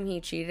last time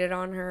he cheated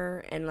on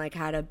her and like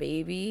had a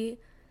baby,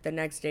 the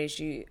next day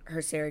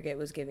her surrogate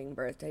was giving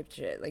birth type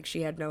shit. Like,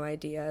 she had no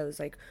idea. It was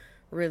like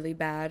really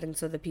bad, and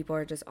so the people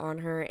are just on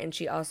her. And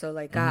she also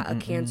like got a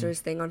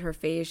cancerous thing on her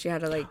face. She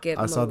had to like get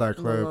saw that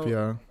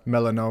clip.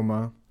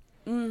 Melanoma.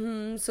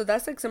 So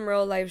that's like some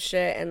real life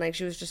shit. And like,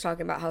 she was just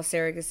talking about how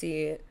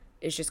surrogacy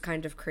is just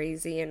kind of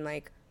crazy, and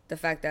like the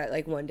fact that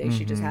like one day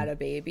she just had a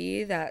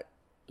baby, that,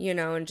 you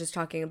know, and just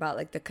talking about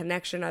like the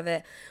connection of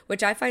it,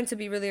 which I find to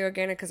be really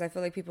organic, because I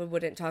feel like people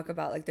wouldn't talk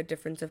about like the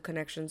difference of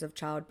connections of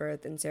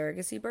childbirth and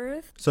surrogacy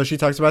birth. So she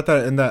talks about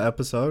that in that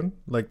episode.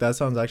 Like, that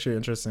sounds actually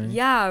interesting.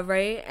 Yeah,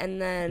 right.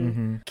 And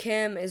then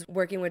Kim is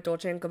working with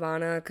Dolce &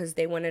 Gabbana because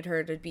they wanted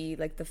her to be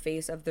like the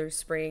face of their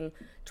spring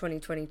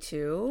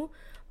 2022.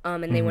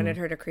 And they wanted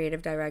her to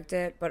creative direct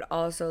it, but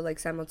also like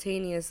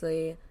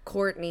simultaneously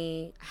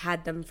Kourtney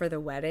had them for the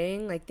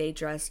wedding. Like, they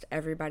dressed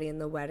everybody in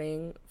the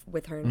wedding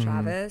with her and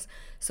Travis.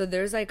 So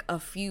there's like a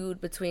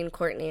feud between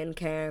Kourtney and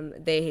Kim.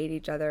 They hate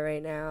each other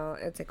right now.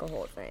 It's like a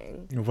whole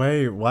thing.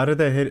 Wait, why did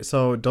they hate it?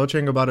 So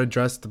Dolce & Gabbana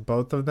dressed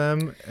both of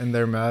them and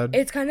they're mad?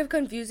 It's kind of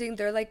confusing.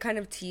 They're like kind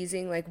of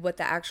teasing like what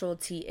the actual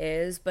tea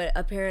is, but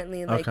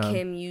apparently like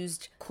Kim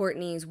used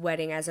Kourtney's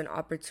wedding as an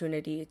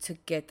opportunity to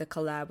get the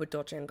collab with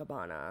Dolce &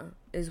 Gabbana,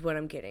 is what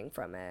I'm getting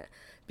from it.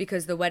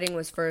 Because the wedding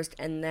was first,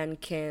 and then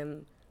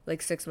Kim,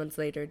 like 6 months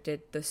later,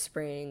 did the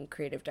spring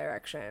creative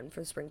direction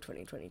for spring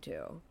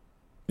 2022.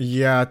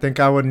 Yeah, I think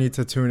I would need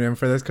to tune in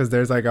for this, because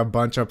there's like a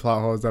bunch of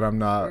plot holes that I'm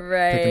not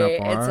picking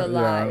up on. It's a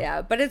lot,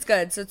 yeah. But it's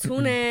good. So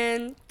tune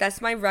in. That's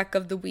my rec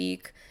of the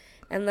week.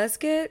 And let's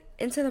get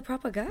into the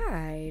proper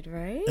guide,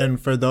 right? And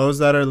for those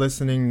that are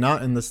listening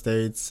not in the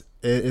States,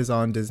 it is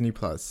on Disney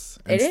Plus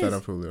instead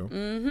of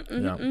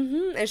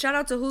Hulu. And shout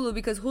out to Hulu,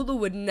 because Hulu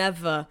would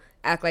never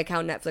act like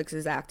how Netflix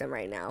is acting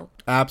right now.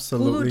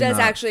 Absolutely Hulu does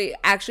not.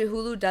 actually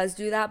Hulu does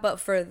do that, but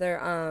for their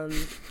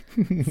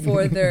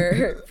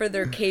for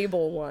their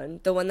cable one,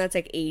 the one that's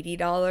like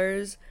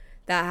 $80,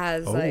 that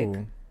has like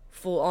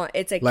full on,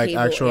 it's like cable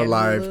actual and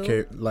live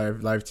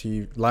Hulu. live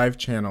TV live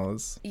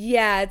channels.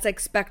 Yeah, it's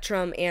like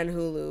Spectrum and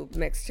Hulu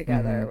mixed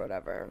together or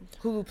whatever.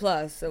 Hulu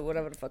Plus or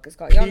whatever the fuck it's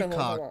called. Y'all know who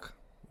I want. Peacock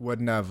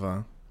would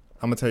never.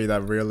 I'm gonna tell you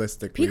that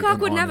realistically.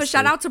 Peacock would never.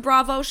 Shout out to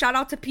Bravo. Shout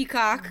out to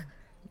Peacock.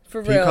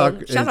 For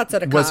real. Shout out to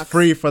the was Cocks.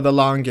 free for the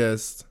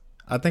longest.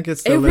 I think it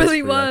still really is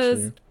free,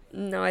 was. actually.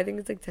 No, I think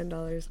it's like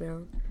 $10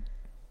 now.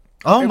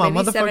 Oh, Or my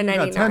maybe motherfucker, you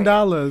got $7.99.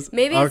 $10.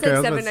 Maybe it's Okay, like I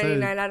was about to say.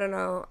 $7.99. I don't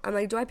know. I'm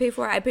like, do I pay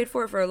for it? I paid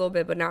for it for a little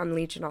bit, but now I'm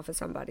leeching off of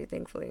somebody,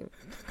 thankfully.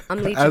 I'm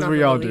leeching As off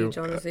we of all a do. leech,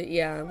 honestly.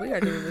 Yeah, we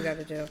gotta do what we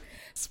gotta do.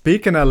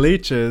 Speaking of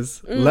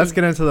leeches, let's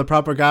get into the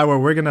proper guy where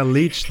we're gonna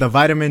leech the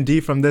vitamin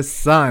D from this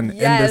sun in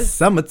the Yes.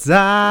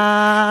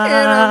 summertime.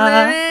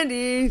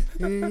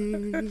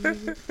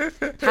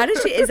 How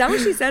did she? Is that what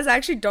she says? I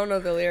actually don't know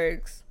the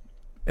lyrics.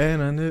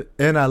 And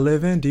I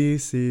live in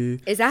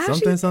DC. Is that how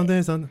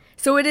something?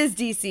 So it is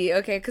DC,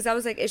 okay? Because I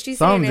was like, is she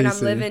Some saying, and DC.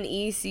 I'm living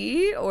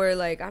EC, or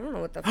like, I don't know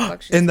what the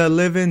fuck she's. In the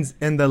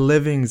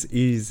living's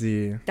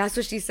easy. That's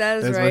what she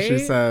says, That's right? what she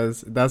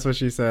says. That's what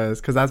she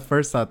says. Because at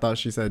first I thought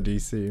she said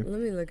DC. Let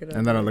me look it up.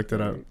 And then I looked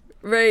it up.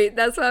 Right,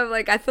 that's why I'm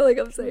like, I feel like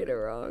I'm saying it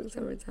wrong.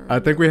 Summertime. I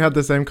think we had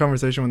the same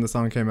conversation when the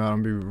song came out.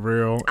 I'm be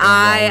real.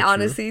 I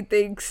honestly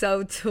think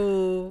so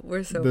too.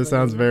 We're so. This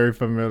sounds very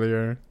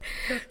familiar.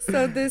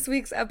 So this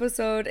week's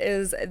episode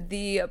is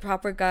the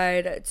proper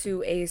guide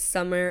to a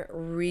summer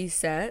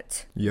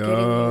reset. Getting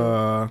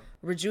Yeah. you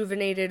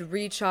rejuvenated,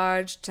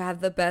 recharged to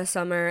have the best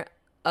summer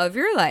of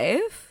your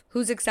life.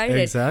 Who's excited?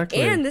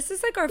 Exactly. And this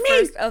is like our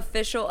first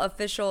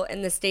official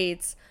in the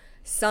States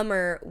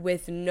summer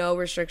with no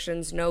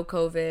restrictions, no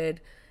COVID,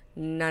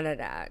 none of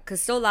that. Because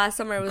still last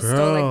summer it was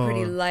still like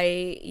pretty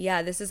light.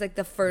 Yeah, this is like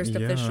the first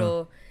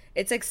official.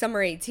 It's like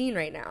summer 18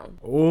 right now.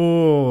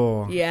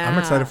 Oh, yeah. I'm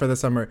excited for the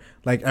summer.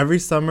 Like every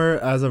summer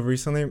as of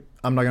recently,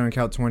 I'm not gonna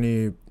count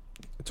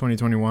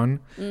 2021.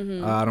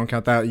 I don't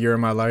count that year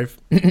in my life.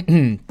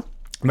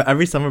 But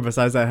every summer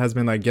besides that has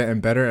been like getting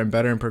better and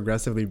better and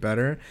progressively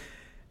better.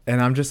 And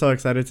I'm just so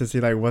excited to see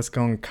like what's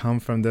going to come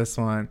from this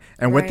one.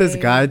 And with this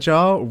guide,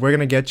 y'all, we're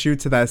going to get you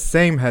to that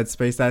same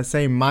headspace, that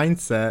same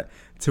mindset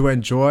to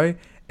enjoy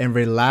and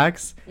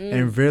relax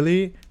and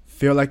really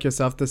feel like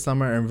yourself this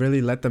summer and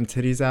really let them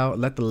titties out,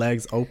 let the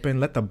legs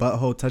open, let the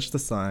butthole touch the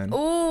sun.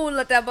 Ooh,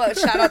 let that bug.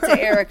 Shout out to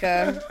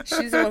Erica.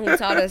 She's the one who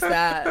taught us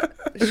that.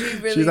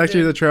 She's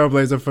actually the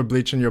trailblazer for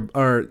bleaching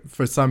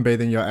for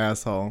sunbathing your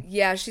asshole.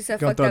 Yeah, she said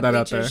fuck that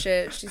bleaching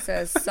shit. She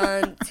says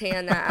sun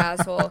tan that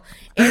asshole.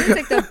 And it's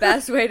like the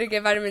best way to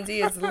get vitamin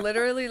D is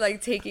literally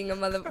like taking a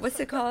what's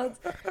it called?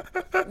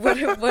 What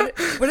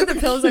are the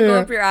pills that go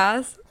up your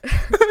ass?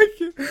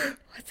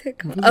 What's it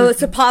called? Oh, a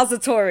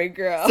suppository,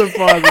 girl.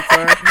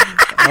 Suppository.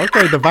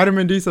 Okay, the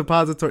vitamin D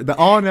suppository, the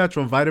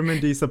all-natural vitamin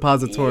D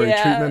suppository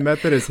treatment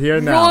method is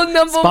here now. Rule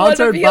number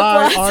Sponsored one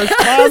by our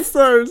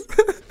sponsors.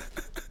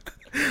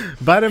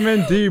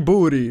 Vitamin D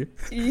booty.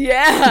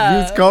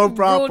 Yeah. Use code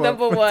proper Rule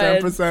number for one.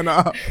 10%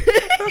 off.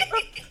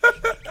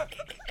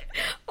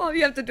 All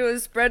you have to do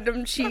is spread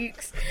them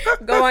cheeks,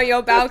 go on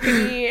your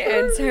balcony,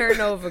 and turn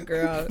over,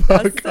 girl.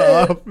 Fuck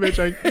off,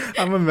 bitch.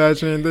 I'm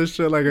imagining this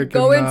shit like a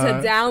go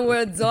into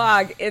downward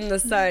dog in the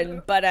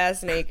sun, butt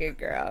ass naked,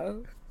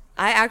 girl.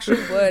 I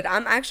actually would.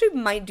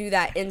 Might do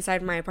that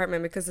inside my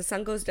apartment because the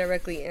sun goes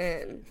directly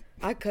in.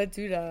 I could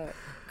do that,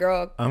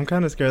 girl. I'm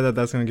kind of scared that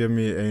that's gonna give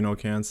me anal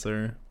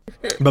cancer.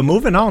 But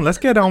moving on, let's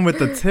get on with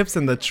the tips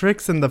and the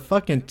tricks and the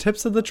fucking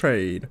tips of the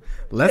trade.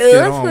 Let's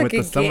get on with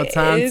the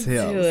summertime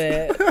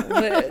tips.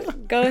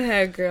 But go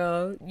ahead,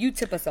 girl. You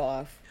tip us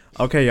off.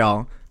 Okay,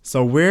 y'all.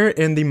 So we're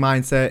in the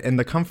mindset, in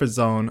the comfort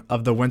zone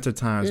of the winter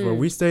times where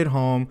we stayed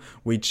home,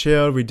 we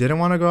chilled, we didn't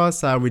want to go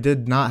outside, we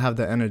did not have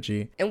the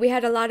energy. And we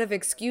had a lot of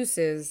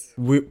excuses.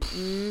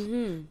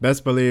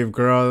 Best believe,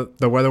 girl,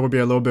 the weather would be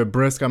a little bit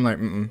brisk. I'm like,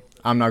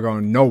 I'm not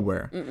going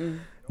nowhere.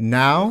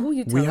 Now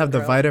we have the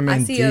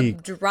vitamin D. I see a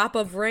drop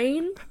of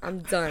rain, I'm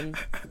done.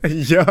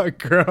 Yeah,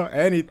 girl,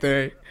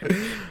 anything.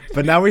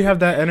 But now we have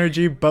that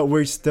energy, but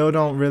we still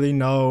don't really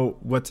know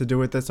what to do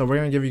with it. So we're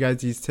going to give you guys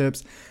these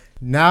tips.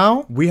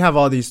 Now we have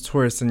all these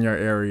tourists in your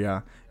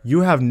area.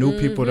 You have new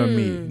people to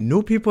meet,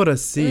 new people to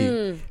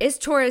see. It's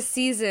tourist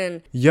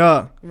season.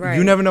 Yeah. Right.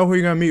 You never know who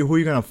you're going to meet, who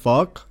you're going to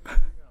fuck.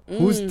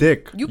 Whose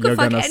dick you could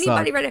fuck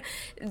anybody suck. right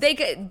now.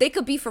 They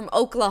could be from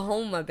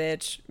Oklahoma,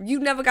 bitch.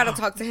 You never got to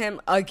talk to him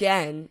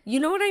again.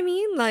 You know what I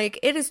mean? Like,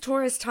 it is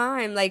tourist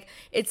time. Like,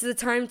 it's the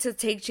time to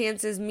take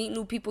chances, meet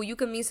new people. You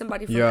can meet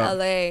somebody from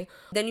LA.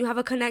 Then you have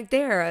a connect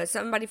there.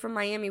 Somebody from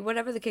Miami,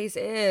 whatever the case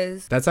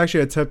is. That's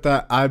actually a tip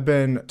that I've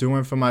been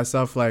doing for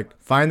myself.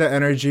 Like, find the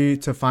energy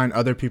to find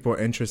other people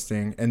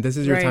interesting. And this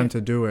is your time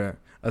to do it.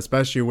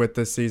 Especially with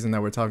this season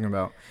that we're talking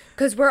about.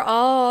 Because we're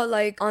all,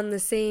 like, on the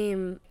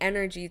same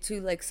energy, too.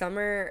 Like,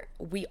 summer,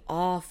 we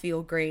all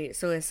feel great.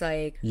 So it's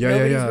like,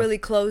 nobody's really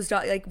closed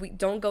off. Like, we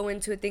don't go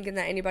into it thinking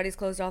that anybody's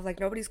closed off.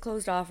 Like, nobody's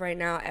closed off right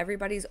now.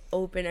 Everybody's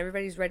open.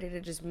 Everybody's ready to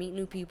just meet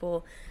new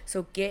people.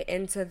 So get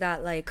into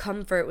that, like,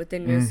 comfort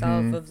within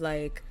yourself of,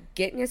 like,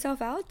 getting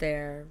yourself out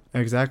there.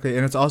 Exactly.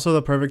 And it's also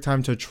the perfect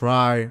time to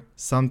try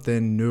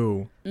something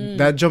new.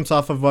 That jumps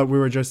off of what we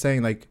were just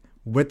saying. Like,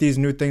 with these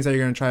new things that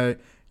you're going to try,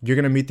 you're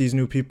going to meet these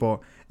new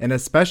people. And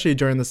especially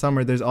during the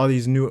summer, there's all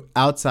these new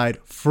outside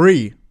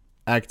free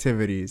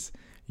activities.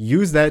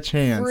 Use that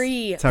chance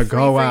to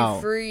go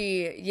out.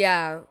 Free.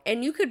 Yeah.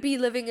 And you could be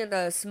living in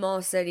a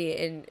small city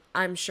and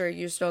I'm sure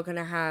you're still going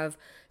to have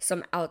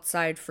some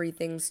outside free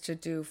things to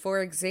do.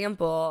 For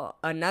example,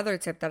 another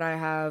tip that I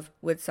have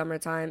with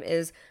summertime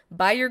is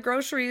buy your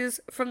groceries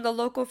from the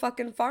local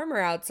fucking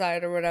farmer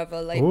outside or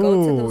whatever. Like,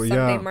 go to those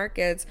Sunday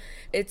markets.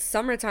 It's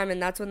summertime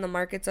and that's when the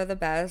markets are the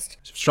best.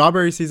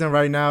 Strawberry season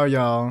right now,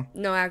 y'all.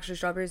 No, actually,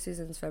 strawberry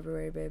season is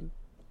February, babe.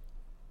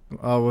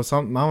 Oh, well,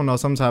 I don't know.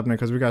 Something's happening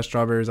because we got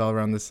strawberries all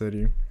around the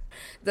city.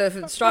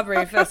 The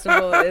strawberry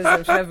festival is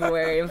in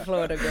February in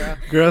Florida, girl.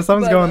 Girl,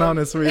 something's going on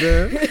in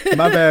Sweden.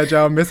 My bad,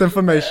 y'all.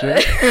 Misinformation.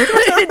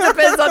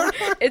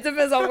 It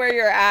depends on where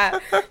you're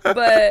at.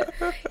 But,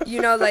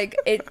 you know, like,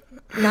 it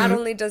not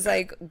only does,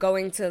 like,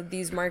 going to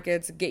these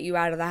markets get you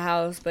out of the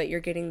house, but you're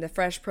getting the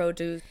fresh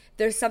produce.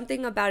 There's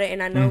something about it,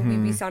 and I know we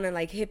be sounding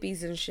like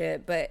hippies and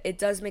shit, but it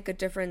does make a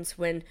difference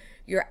when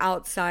you're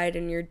outside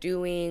and you're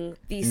doing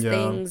these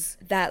things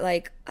that,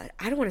 like,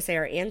 I don't want to say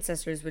our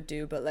ancestors would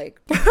do, but, like,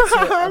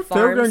 a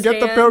farm get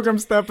the pilgrim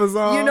steppers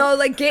on. You know,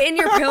 like, get in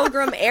your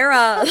pilgrim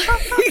era.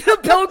 Like, the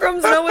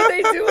pilgrims know what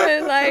they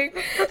doing. Like,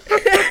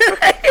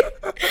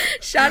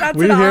 shout out to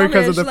the Amish. We here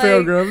because of the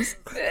pilgrims.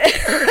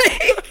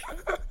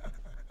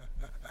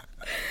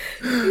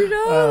 You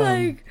know,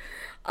 like,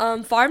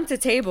 farm to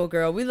table,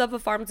 girl. We love a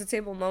farm to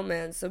table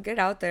moment. So get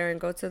out there and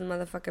go to the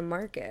motherfucking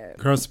market.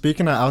 Girl,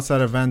 speaking of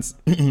outside events,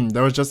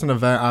 there was just an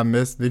event I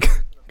missed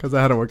because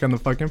I had to work on the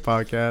fucking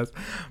podcast.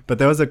 But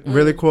there was a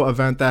really cool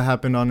event that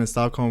happened in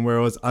Stockholm where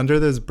it was under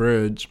this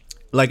bridge,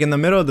 like in the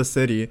middle of the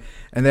city,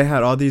 and they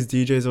had all these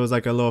DJs. It was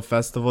like a little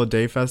festival,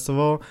 day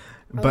festival.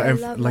 But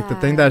the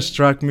thing that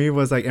struck me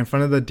was, like, in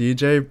front of the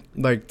DJ,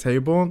 like,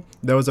 table,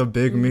 there was a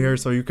big mirror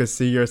so you could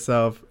see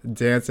yourself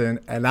dancing.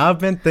 And I've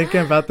been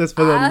thinking about this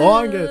for the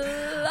longest.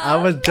 I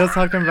was just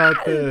talking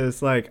about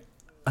this. Like,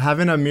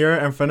 having a mirror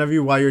in front of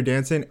you while you're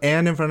dancing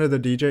and in front of the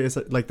DJ is,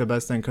 like, the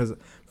best thing. Because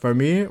for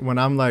me, when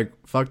I'm, like,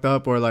 fucked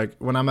up or, like,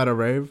 when I'm at a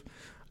rave,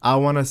 I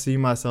want to see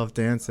myself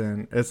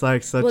dancing. It's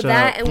like such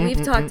and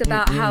we've talked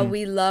about how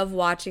we love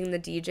watching the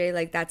DJ.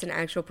 Like, that's an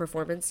actual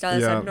performance to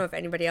us. I don't know if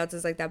anybody else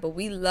is like that, but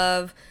we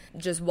love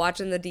just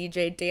watching the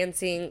DJ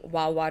dancing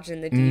while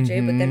watching the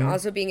DJ, but then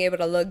also being able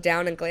to look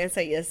down and glance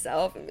at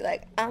yourself and be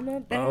like, I'm a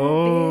bad bitch.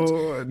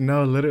 Oh,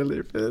 no,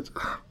 literally, bitch.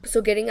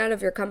 So getting out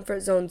of your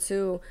comfort zone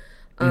too.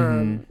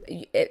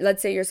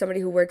 Let's say you're somebody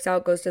who works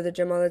out, goes to the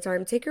gym all the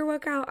time. Take your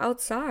workout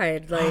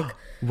outside. Like,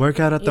 work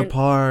out at the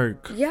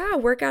park. Yeah,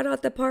 work out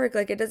at the park.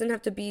 Like, it doesn't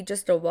have to be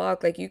just a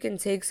walk. Like, you can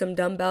take some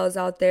dumbbells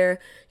out there.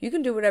 You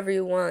can do whatever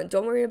you want.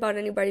 Don't worry about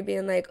anybody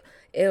being like,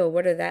 ew,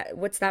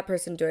 what's that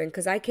person doing?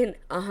 Because I can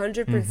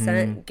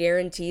 100%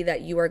 guarantee that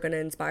you are going to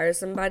inspire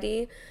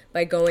somebody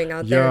by going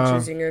out there and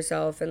choosing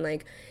yourself. And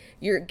like,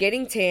 you're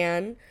getting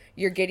tan,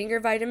 you're getting your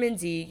vitamin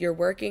D, you're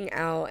working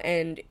out,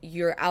 and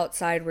you're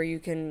outside where you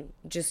can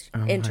just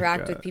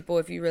interact with people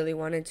if you really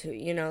wanted to,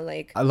 you know,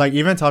 like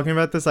even talking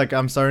about this, like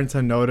I'm starting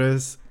to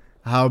notice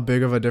how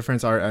big of a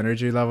difference our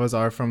energy levels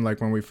are from like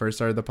when we first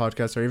started the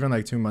podcast, or even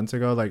like 2 months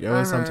ago. Like it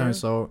was sometimes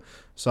so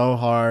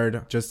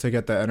hard just to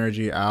get the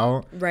energy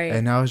out, right?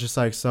 And now it's just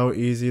like so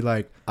easy.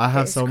 Like I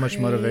have so much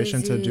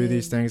motivation to do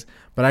these things,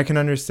 but I can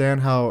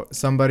understand how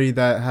somebody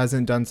that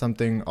hasn't done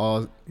something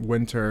all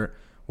winter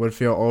would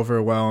feel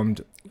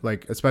overwhelmed,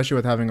 like especially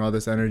with having all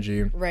this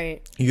energy.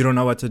 Right. You don't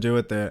know what to do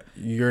with it.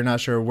 You're not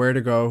sure where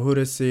to go, who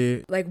to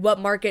see. Like, what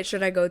market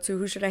should I go to?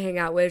 Who should I hang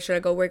out with? Should I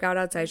go work out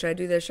outside? Should I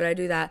do this? Should I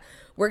do that?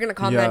 We're going to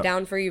calm that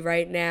down for you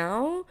right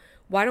now.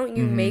 Why don't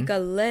you make a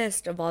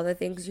list of all the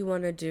things you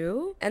want to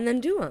do and then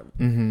do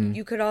them?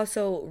 You could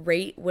also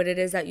rate what it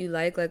is that you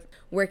like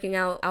working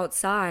out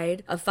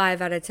outside a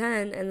 5 out of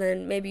 10, and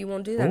then maybe you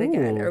won't do that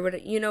again, or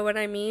what, you know what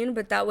I mean?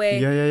 But that way,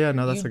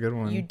 no, that's a good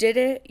one. You did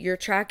it, you're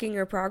tracking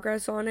your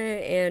progress on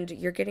it, and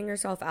you're getting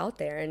yourself out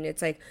there. And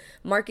it's like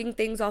marking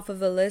things off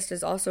of a list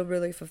is also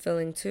really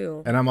fulfilling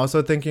too. And I'm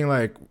also thinking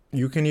like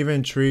you can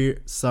even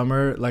treat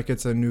summer like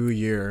it's a new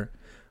year.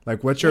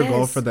 Like, what's your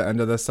goal for the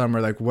end of the summer?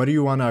 Like, what do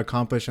you want to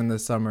accomplish in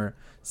this summer?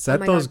 Set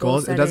those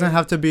goals. It doesn't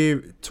have to be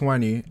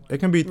 20. It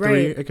can be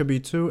 3. It could be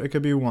 2. It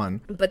could be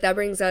 1. But that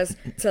brings us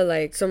to,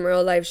 like, some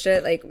real life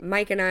shit. Like,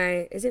 Mike and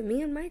I... Is it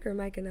me and Mike or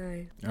Mike and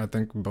I? I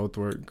think both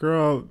were.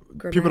 Girl,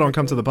 people don't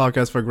come to the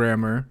podcast for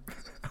grammar.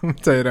 I'm going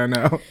to tell you that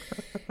now.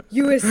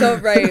 You were so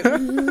right.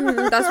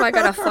 That's why I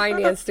got a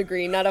finance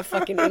degree, not a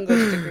fucking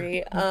English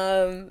degree.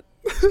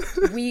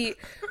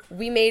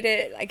 We made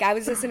it, like, I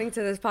was listening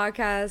to this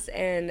podcast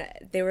and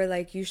they were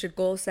like, you should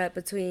goal set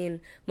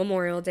between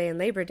Memorial Day and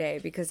Labor Day,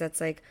 because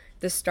that's like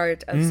the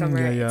start of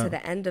summer to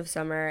the end of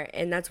summer.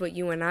 And that's what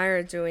you and I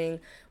are doing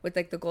with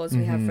like the goals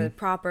we have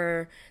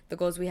for the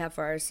goals we have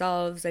for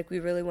ourselves. Like, we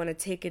really want to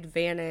take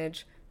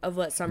advantage of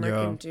what summer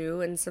can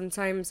do. And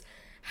sometimes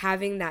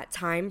having that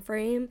time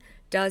frame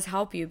does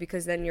help you,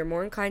 because then you're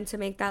more inclined to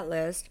make that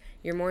list.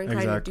 You're more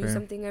inclined to do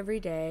something every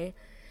day.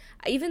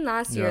 Even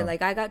last year,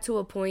 like, I got to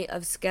a point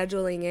of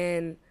scheduling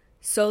in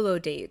solo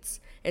dates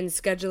and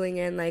scheduling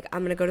in, like, I'm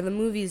going to go to the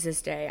movies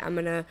this day. I'm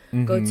going to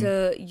go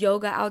to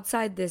yoga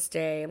outside this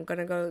day. I'm going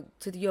to go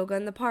to the yoga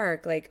in the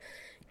park. Like,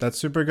 that's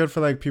super good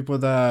for, like, people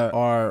that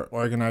are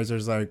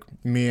organizers like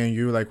me and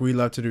you. Like, we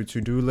love to do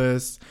to-do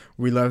lists.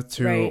 We love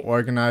to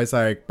organize,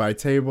 like, by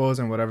tables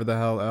and whatever the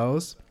hell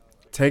else.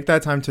 Take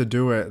that time to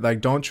do it.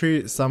 Like, don't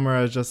treat summer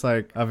as just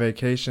like a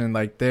vacation.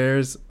 Like,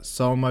 there's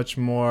so much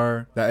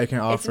more that it can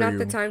offer you. It's not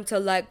the time to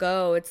let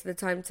go. It's the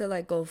time to,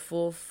 like, go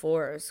full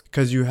force.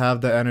 Because you have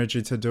the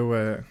energy to do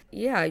it.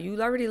 Yeah,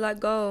 you already let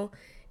go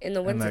in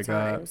the winter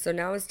time. So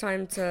now it's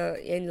time to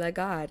let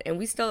God. And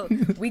we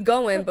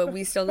going, but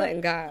we still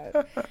letting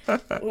God.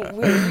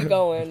 We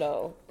going,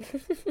 though.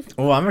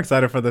 Oh, I'm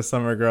excited for this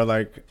summer, girl.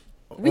 Like,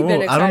 we've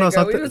been excited,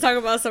 girl. We've been talking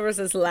about summer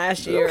since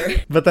last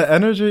year. But the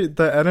energy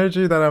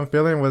that I'm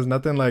feeling was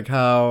nothing like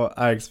how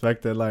I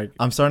expected. Like,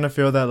 I'm starting to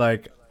feel that,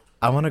 like,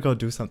 I want to go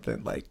do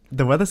something. Like,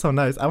 the weather's so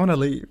nice. I want to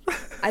leave.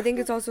 I think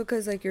it's also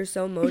because, like, you're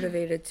so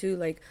motivated, too.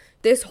 Like,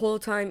 this whole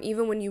time,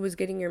 even when you was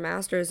getting your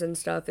master's and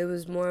stuff, it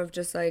was more of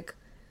just, like,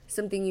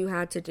 something you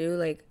had to do.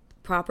 Like,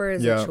 proper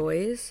is a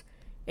choice.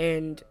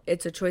 And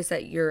it's a choice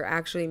that you're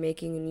actually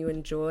making and you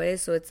enjoy.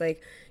 So it's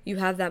like you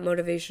have that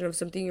motivation of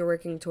something you're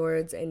working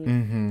towards,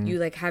 and you,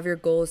 like, have your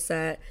goals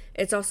set.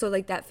 It's also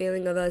like that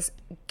feeling of us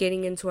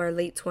getting into our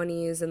late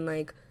 20s and,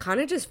 like,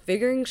 kind of just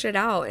figuring shit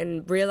out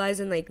and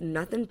realizing, like,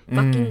 nothing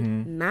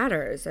fucking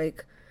matters.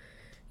 Like,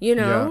 you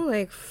know,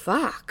 like,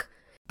 fuck.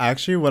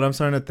 Actually, what I'm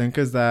starting to think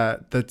is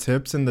that the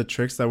tips and the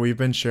tricks that we've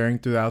been sharing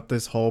throughout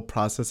this whole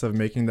process of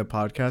making the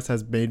podcast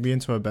has made me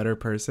into a better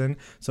person.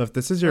 So if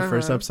this is your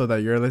first episode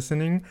that you're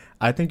listening,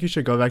 I think you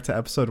should go back to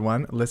episode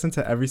 1, listen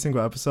to every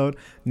single episode,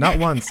 not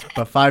once,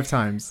 but 5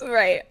 times.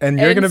 Right. And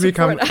you're going to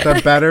become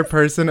the better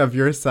person of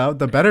yourself,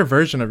 the better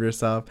version of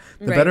yourself,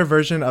 the better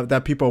version of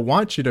that people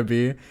want you to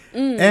be.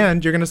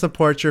 And you're going to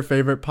support your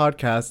favorite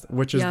podcast,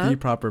 which is The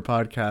Proper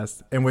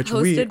Podcast, in which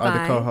hosted we are by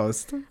the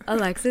co-host.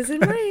 Alexis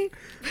and Mike.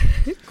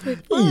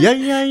 Yeah.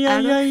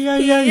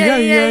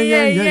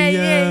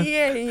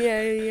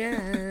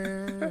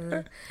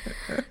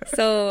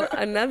 So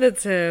another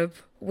tip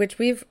which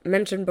we've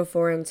mentioned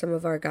before in some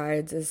of our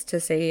guides, is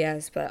to say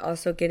yes, but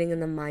also getting in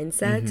the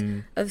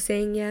mindset of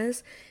saying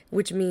yes,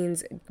 which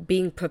means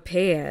being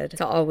prepared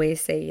to always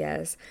say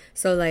yes.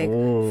 So, like,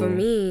 for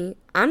me,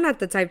 I'm not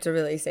the type to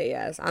really say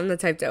yes. I'm the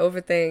type to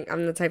overthink.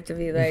 I'm the type to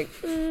be like,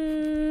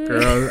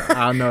 Girl,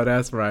 I know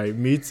that's right.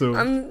 Me too.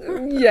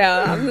 I'm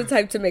the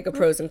type to make a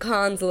pros and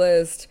cons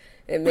list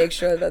and make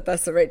sure that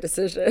that's the right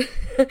decision.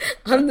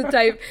 I'm the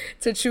type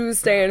to choose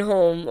staying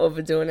home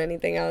over doing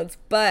anything else.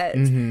 But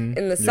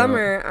in the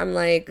summer, I'm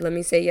like, let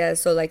me say yes.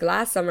 So, like,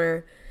 last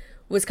summer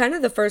was kind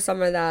of the first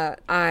summer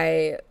that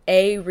I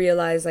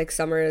realized like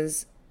summer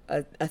is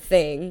a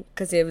thing,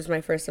 because it was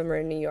my first summer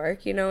in New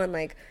York, you know, and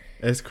like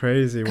it's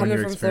crazy coming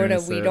from Florida,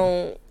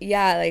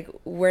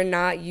 we're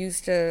not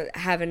used to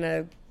having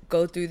to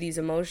go through these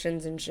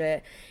emotions and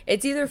shit.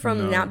 It's either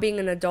from not being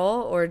an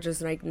adult or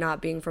just like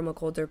not being from a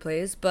colder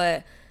place.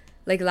 But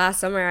like last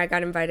summer I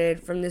got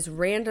invited from this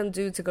random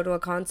dude to go to a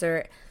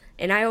concert.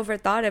 And I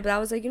overthought it, but I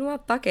was like, you know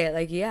what? Fuck it.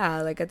 Like,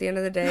 yeah, like at the end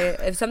of the day,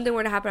 if something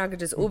were to happen, I could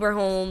just Uber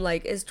home.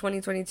 Like, it's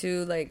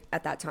 2022, like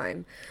at that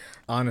time.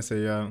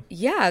 Honestly, yeah.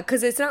 Yeah,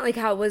 because it's not like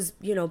how it was,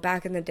 you know,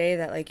 back in the day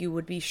that like you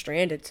would be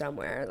stranded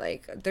somewhere.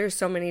 Like, there's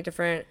so many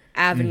different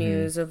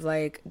avenues of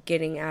like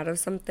getting out of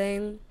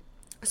something.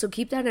 So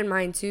keep that in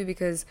mind too,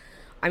 because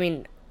I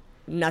mean,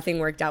 nothing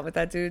worked out with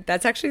that dude.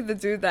 That's actually the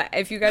dude that,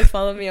 if you guys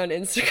follow me on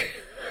Instagram,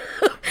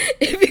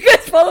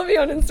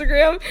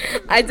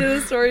 I did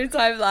a story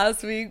time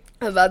last week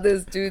about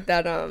this dude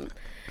that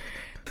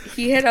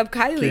he hit up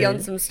Kylie on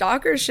some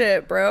stalker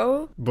shit,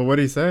 bro. But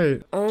what'd he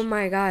say? Oh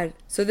my god.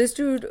 So this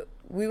dude,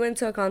 we went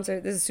to a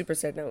concert. This is super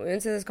sad note. We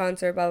went to this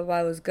concert, blah blah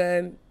blah. It was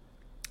good.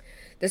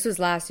 This was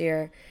last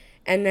year.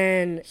 And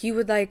then he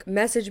would like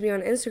message me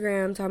on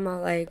Instagram talking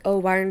about like, oh,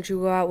 why didn't you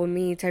go out with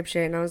me type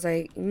shit. And I was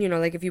like, you know,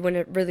 like if you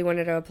really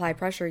wanted to apply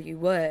pressure, you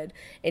would.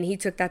 And he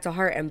took that to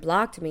heart and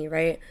blocked me,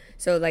 right?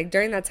 So like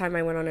during that time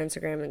I went on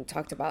Instagram and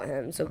talked about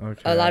him. So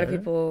a lot of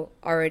people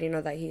already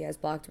know that he has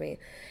blocked me.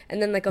 And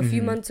then like a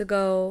few months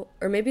ago,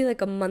 or maybe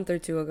like a month or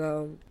two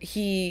ago,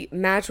 he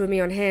matched with me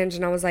on Hinge,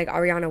 and I was like,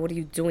 Ariana, what are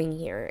you doing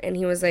here? And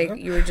he was like,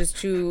 you was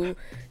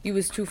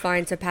too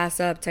fine to pass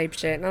up type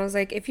shit. And I was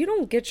like, if you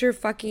don't get your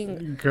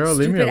fucking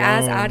stupid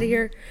ass out of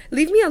here,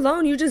 leave me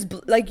alone. You just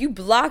you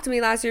blocked me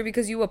last year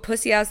because you a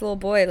pussy ass little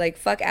boy. Like,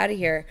 fuck out of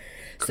here.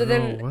 So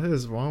then what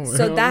is wrong with him?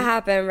 So that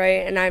happened,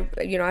 right? And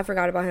I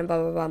forgot about him,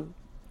 blah blah blah.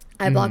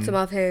 I blocked him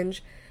off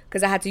Hinge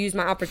because I had to use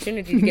my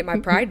opportunity to get my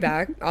pride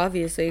back,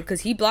 obviously,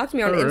 because he blocked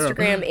me on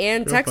Instagram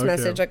and text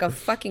message like a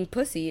fucking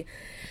pussy.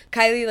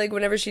 Kylie, like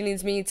whenever she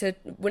needs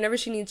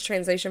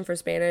translation for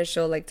Spanish,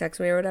 she'll like text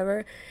me or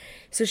whatever.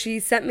 So she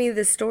sent me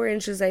this story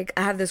and she was like,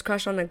 I have this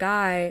crush on a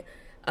guy.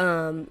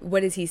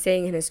 What is he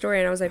saying in his story?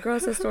 And I was like, girl,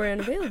 it's a story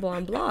unavailable.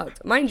 I'm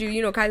blocked. Mind you,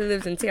 you know, Kylie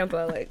lives in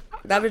Tampa. Like,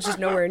 that was just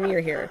nowhere near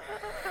here.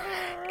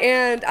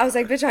 And I was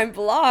like, bitch, I'm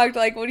blocked.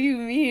 Like, what do you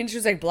mean? She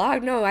was like,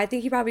 blocked? No, I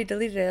think he probably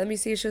deleted it. Let me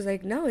see. She was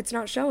like, no, it's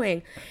not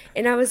showing.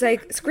 And I was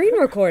like, screen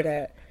record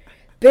it.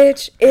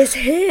 Bitch, it's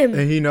him.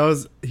 And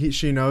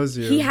she knows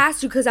you. He has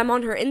to, because I'm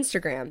on her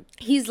Instagram.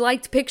 He's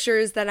liked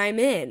pictures that I'm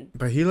in.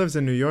 But he lives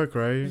in New York,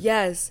 right?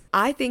 Yes.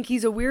 I think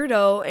he's a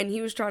weirdo, and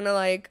he was trying to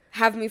like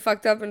have me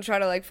fucked up and try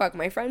to like fuck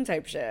my friend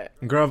type shit.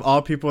 Girl, of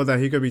all people that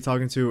he could be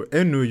talking to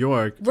in New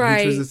York,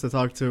 he chooses to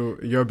talk to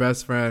your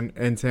best friend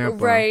in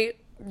Tampa.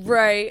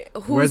 Right.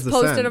 Who's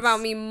posted sense? about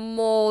me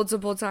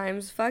multiple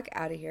times. Fuck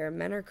out of here.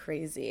 Men are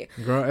crazy.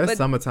 Girl, it's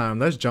summertime.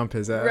 Let's jump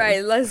his ass.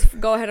 Right. Let's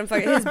go ahead and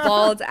fuck his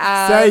bald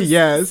ass. Say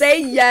yes.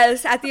 Say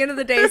yes. At the end of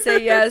the day,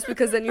 say yes,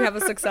 because then you have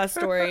a success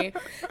story.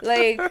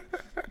 Like,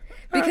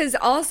 because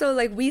also,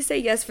 like, we say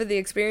yes for the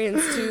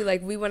experience, too.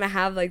 Like, we want to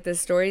have, like, this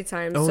story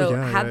time.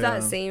 Have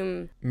that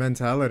same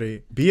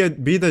mentality.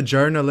 Be the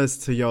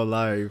journalist to your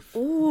life.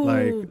 Ooh.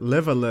 Like,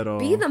 live a little.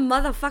 Be the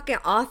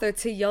motherfucking author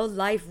to your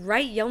life.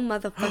 Write your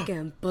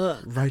motherfucking book.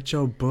 Write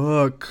your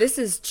book. This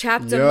is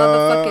chapter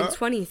motherfucking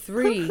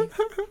 23.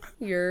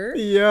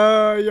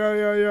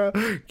 Yeah.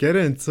 Get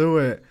into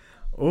it.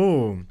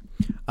 Ooh.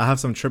 I have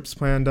some trips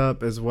planned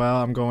up as well.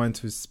 I'm going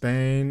to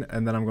Spain,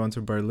 and then I'm going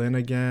to Berlin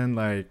again.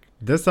 Like,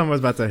 this summer's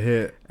about to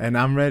hit, and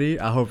I'm ready.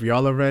 I hope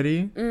y'all are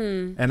ready.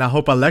 And I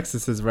hope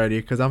Alexis is ready,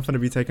 because I'm going to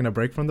be taking a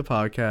break from the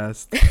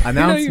podcast.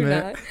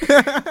 Announcement.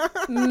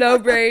 No, no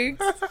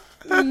breaks.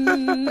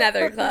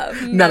 Another club.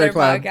 Another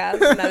podcast.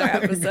 Another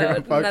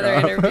episode. Another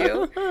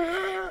interview.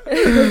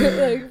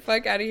 Like,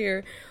 fuck out of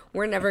here.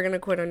 We're never going to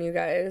quit on you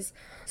guys.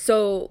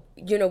 So,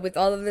 you know, with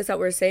all of this that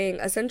we're saying,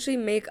 essentially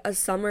make a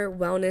summer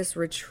wellness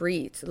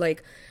retreat.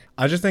 Like,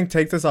 I just think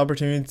take this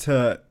opportunity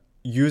to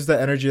use the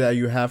energy that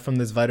you have from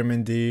this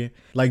vitamin D.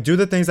 Like, do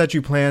the things that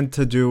you plan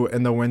to do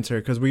in the winter,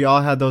 because we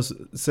all had those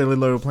silly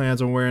little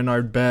plans when we're in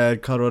our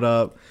bed, cuddled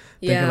up,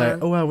 thinking like,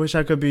 oh, I wish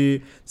I could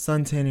be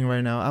sun tanning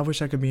right now. I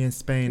wish I could be in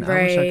Spain.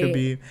 I wish I could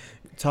be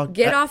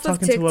Get off of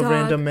talking TikTok. to a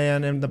random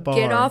man in the bar.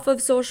 Get off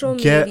of social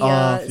media. Get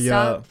off,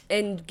 Stop,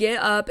 and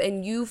get up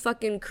and you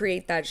fucking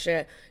create that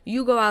shit.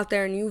 You go out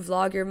there and you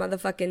vlog your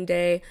motherfucking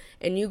day,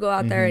 and you go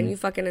out there and you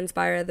fucking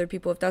inspire other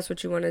people if that's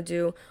what you want to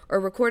do, or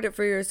record it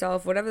for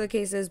yourself, whatever the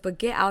case is. But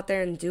get out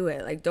there and do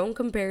it. Like, don't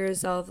compare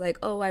yourself. Like,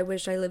 oh, I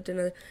wish I lived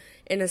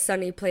in a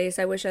sunny place.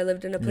 I wish I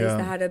lived in a place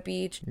that had a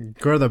beach.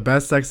 Girl, the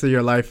best sex of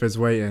your life is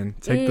waiting.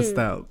 Take the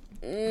step.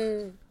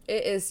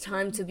 It is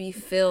time to be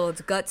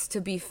filled, guts to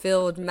be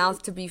filled,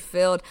 mouth to be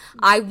filled.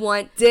 I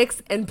want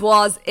dicks and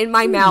balls in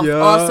my mouth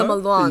all summer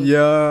long.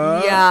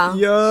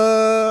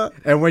 Yeah.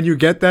 And when you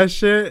get that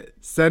shit,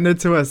 send it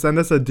to us. Send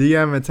us a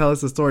DM and tell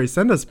us a story.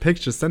 Send us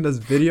pictures. Send us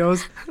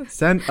videos.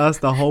 Send us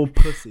the whole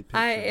pussy picture.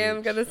 I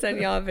am going to send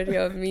y'all a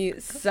video of me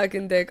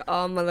sucking dick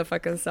all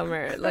motherfucking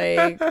summer.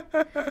 Like,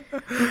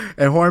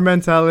 and whore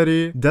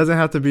mentality doesn't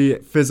have to be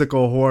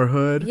physical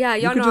whorehood. Yeah,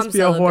 y'all you know could just I'm be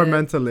celibate. a whore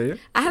mentally.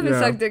 I haven't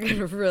sucked dick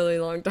in a really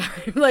long time.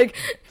 Like,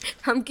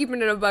 I'm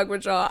keeping it a bug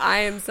with y'all. I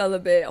am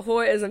celibate.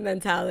 Whore is a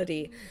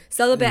mentality.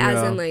 Celibate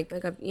as in like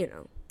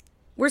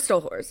we're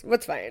still whores.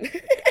 What's fine.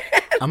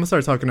 I'm gonna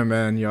start talking to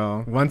men,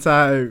 y'all. Once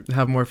I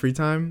have more free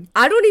time.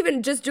 I don't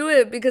even just do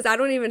it because I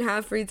don't even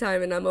have free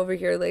time and I'm over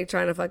here like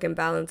trying to fucking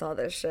balance all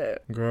this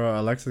shit. Girl,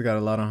 Alexa's got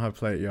a lot on her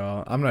plate,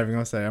 y'all. I'm not even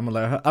gonna say. I'm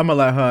gonna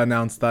let her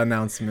announce the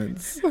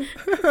announcements.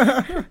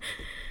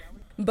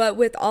 But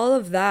with all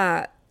of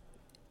that,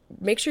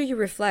 make sure you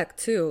reflect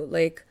too.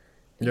 Like,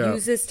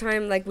 use this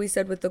time, like we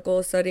said, with the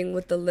goal setting,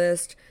 with the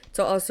list,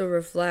 to also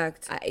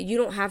reflect. You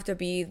don't have to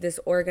be this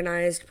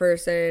organized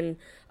person,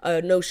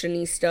 a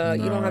notionista.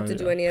 No, you don't have to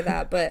do any of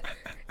that. But,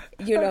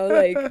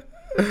 like,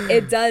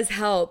 it does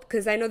help.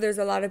 Because I know there's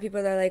a lot of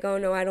people that are like, oh,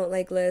 no, I don't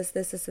like lists,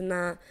 this, and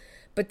that.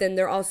 But then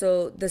they're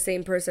also the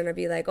same person to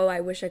be like, oh, I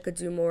wish I could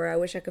do more. I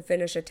wish I could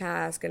finish a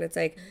task. And it's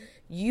like,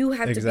 you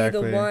have to be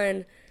the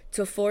one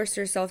to force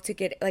yourself to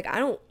get, like, I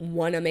don't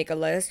want to make a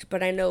list,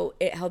 but I know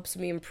it helps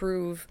me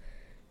improve,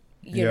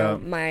 you know,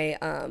 my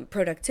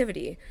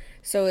productivity.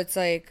 So it's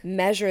like,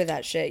 measure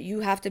that shit. You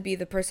have to be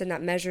the person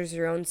that measures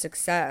your own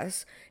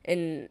success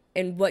and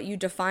what you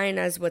define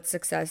as what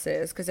success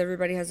is, because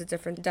everybody has a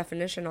different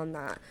definition on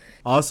that.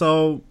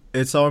 Also,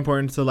 it's so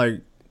important to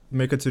like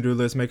make a to-do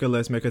list, make a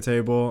list, make a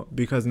table,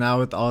 because now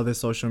with all this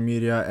social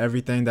media,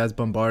 everything that's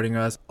bombarding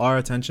us, our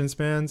attention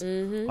spans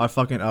are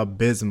fucking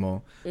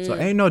abysmal. So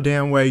ain't no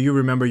damn way you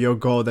remember your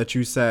goal that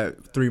you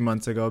set 3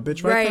 months ago.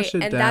 Bitch, write that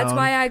shit down. And that's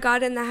why I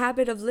got in the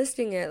habit of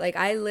listing it. Like,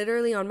 I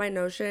literally, on my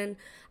Notion,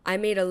 I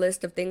made a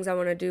list of things I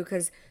want to do,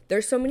 because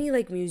there's so many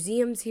like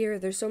museums here.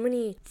 There's so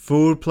many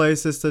food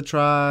places to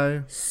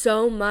try.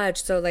 So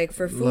much. So like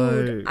for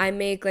food,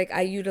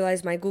 I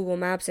utilize my Google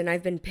Maps, and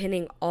I've been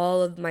pinning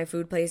all of my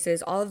food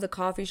places, all of the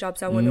coffee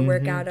shops I want to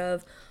work out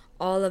of,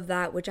 all of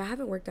that, which I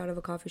haven't worked out of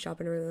a coffee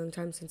shop in a really long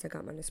time since I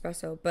got my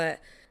Nespresso. But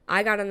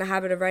I got in the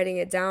habit of writing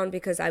it down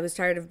because I was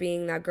tired of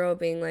being that girl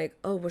being like,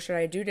 oh, what should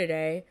I do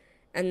today?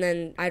 And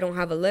then I don't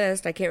have a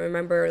list. I can't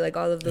remember like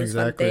all of those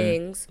fun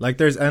things. Like,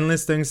 there's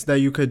endless things that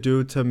you could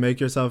do to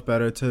make yourself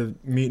better, to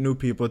meet new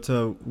people,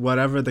 to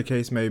whatever the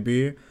case may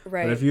be.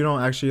 Right. But if you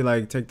don't actually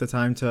like take the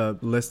time to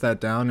list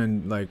that down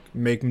and like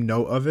make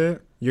note of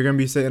it, you're going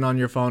to be sitting on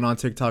your phone on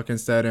TikTok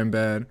instead in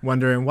bed,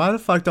 wondering, why the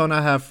fuck don't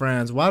I have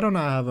friends? Why don't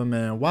I have a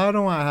man? Why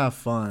don't I have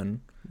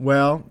fun?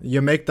 Well,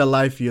 you make the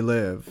life you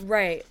live.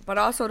 Right. But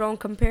also don't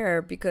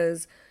compare,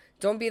 because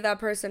don't be that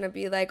person to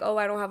be like, oh,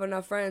 I don't have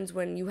enough friends,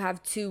 when you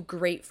have 2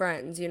 great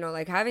friends. You know,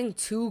 like, having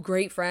 2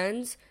 great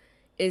friends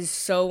is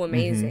so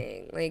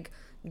amazing. Like,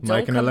 don't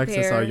Mike and compare.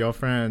 Alexis are your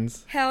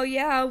friends. Hell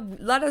yeah.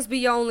 Let us be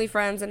your only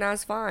friends, and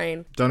that's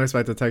fine. Don't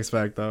expect a text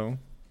back, though.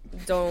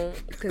 Don't,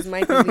 because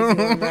Mike will leave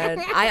you on red.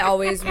 I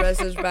always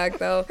message back,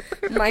 though.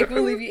 Mike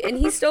will leave you, and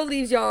he still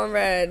leaves y'all on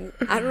red.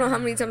 I don't know how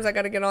many times I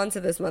got to get on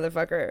to this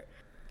motherfucker.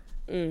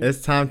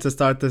 It's time to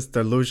start this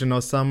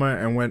delusional summer,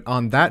 and when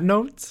on that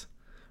note,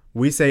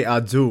 we say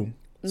adieu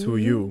to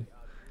you.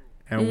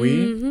 And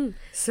we...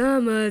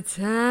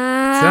 Summertime.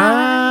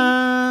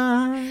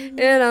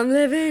 And I'm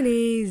living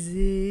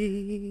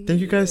easy.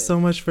 Thank you guys so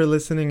much for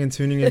listening and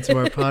tuning into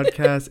our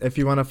podcast. If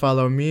you want to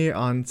follow me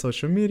on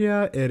social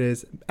media, it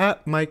is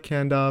at Mike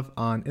Kandov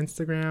on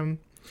Instagram.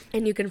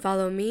 And you can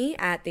follow me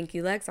at Thank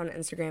You Lex on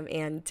Instagram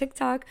and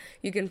TikTok.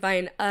 You can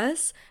find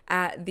us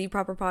at The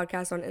Proper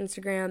Podcast on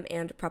Instagram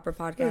and Proper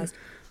Podcast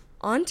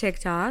on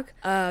TikTok.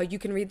 You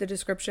can read the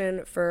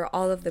description for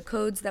all of the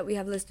codes that we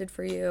have listed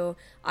for you.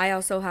 I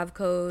also have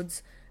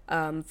codes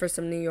for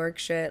some New York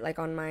shit, like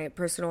on my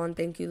personal on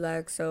Thank You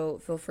Lex, so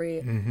feel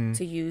free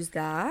to use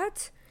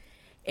that.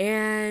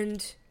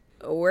 And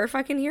we're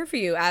fucking here for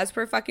you, as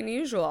per fucking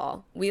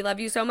usual. We love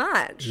you so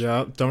much.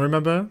 Yeah, don't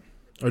remember,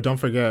 or don't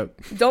forget.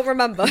 Don't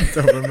remember.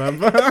 Don't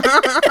remember.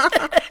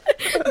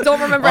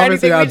 Don't remember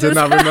Obviously, anything. I did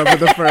not remember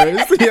the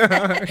phrase.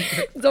 Yeah.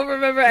 Don't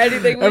remember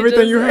anything.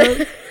 Everything you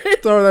heard,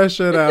 throw that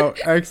shit out.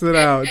 Exit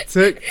out.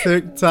 Tick,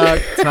 tick, tock.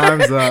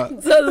 Time's up.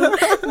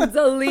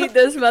 Delete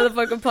this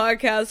motherfucking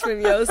podcast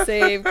from your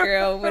save,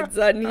 girl. We're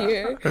done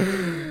here.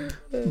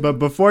 But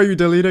before you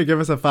delete it, give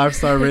us a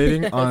 5-star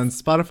rating on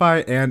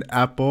Spotify and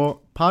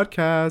Apple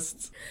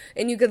podcasts.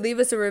 And you could leave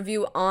us a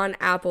review on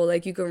Apple.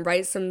 Like, you can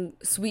write some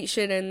sweet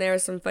shit in there,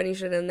 some funny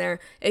shit in there.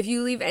 If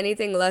you leave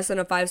anything less than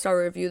a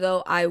 5-star review,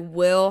 though, I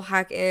will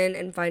hack in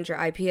and find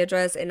your IP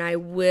address, and I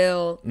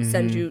will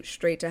send you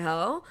straight to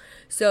hell.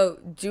 So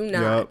do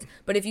not. Yep.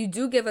 But if you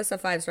do give us a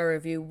 5-star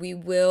review, we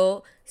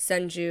will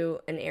send you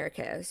an air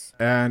kiss.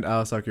 And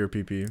I'll suck your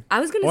pee-pee. I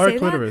was going to say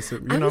clitoris,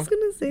 that. I was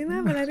going to say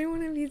that, but I didn't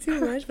want to be too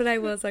much, but I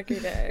will suck your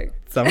dick.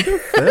 Sounds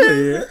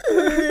silly.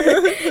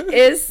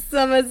 It's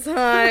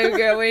summertime,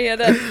 girl. We're here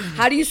to...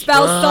 How do you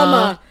spell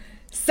summer?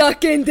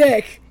 Sucking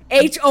dick.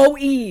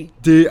 HOE.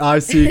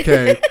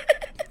 DICK.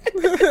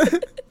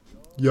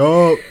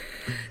 Yo.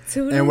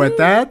 And with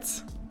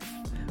that,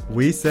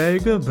 we say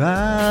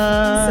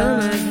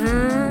goodbye.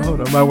 Summertime.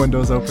 Hold on, my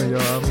window's open,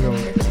 y'all. I'm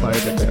going to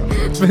quiet it down.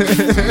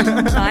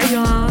 Bye,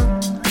 y'all.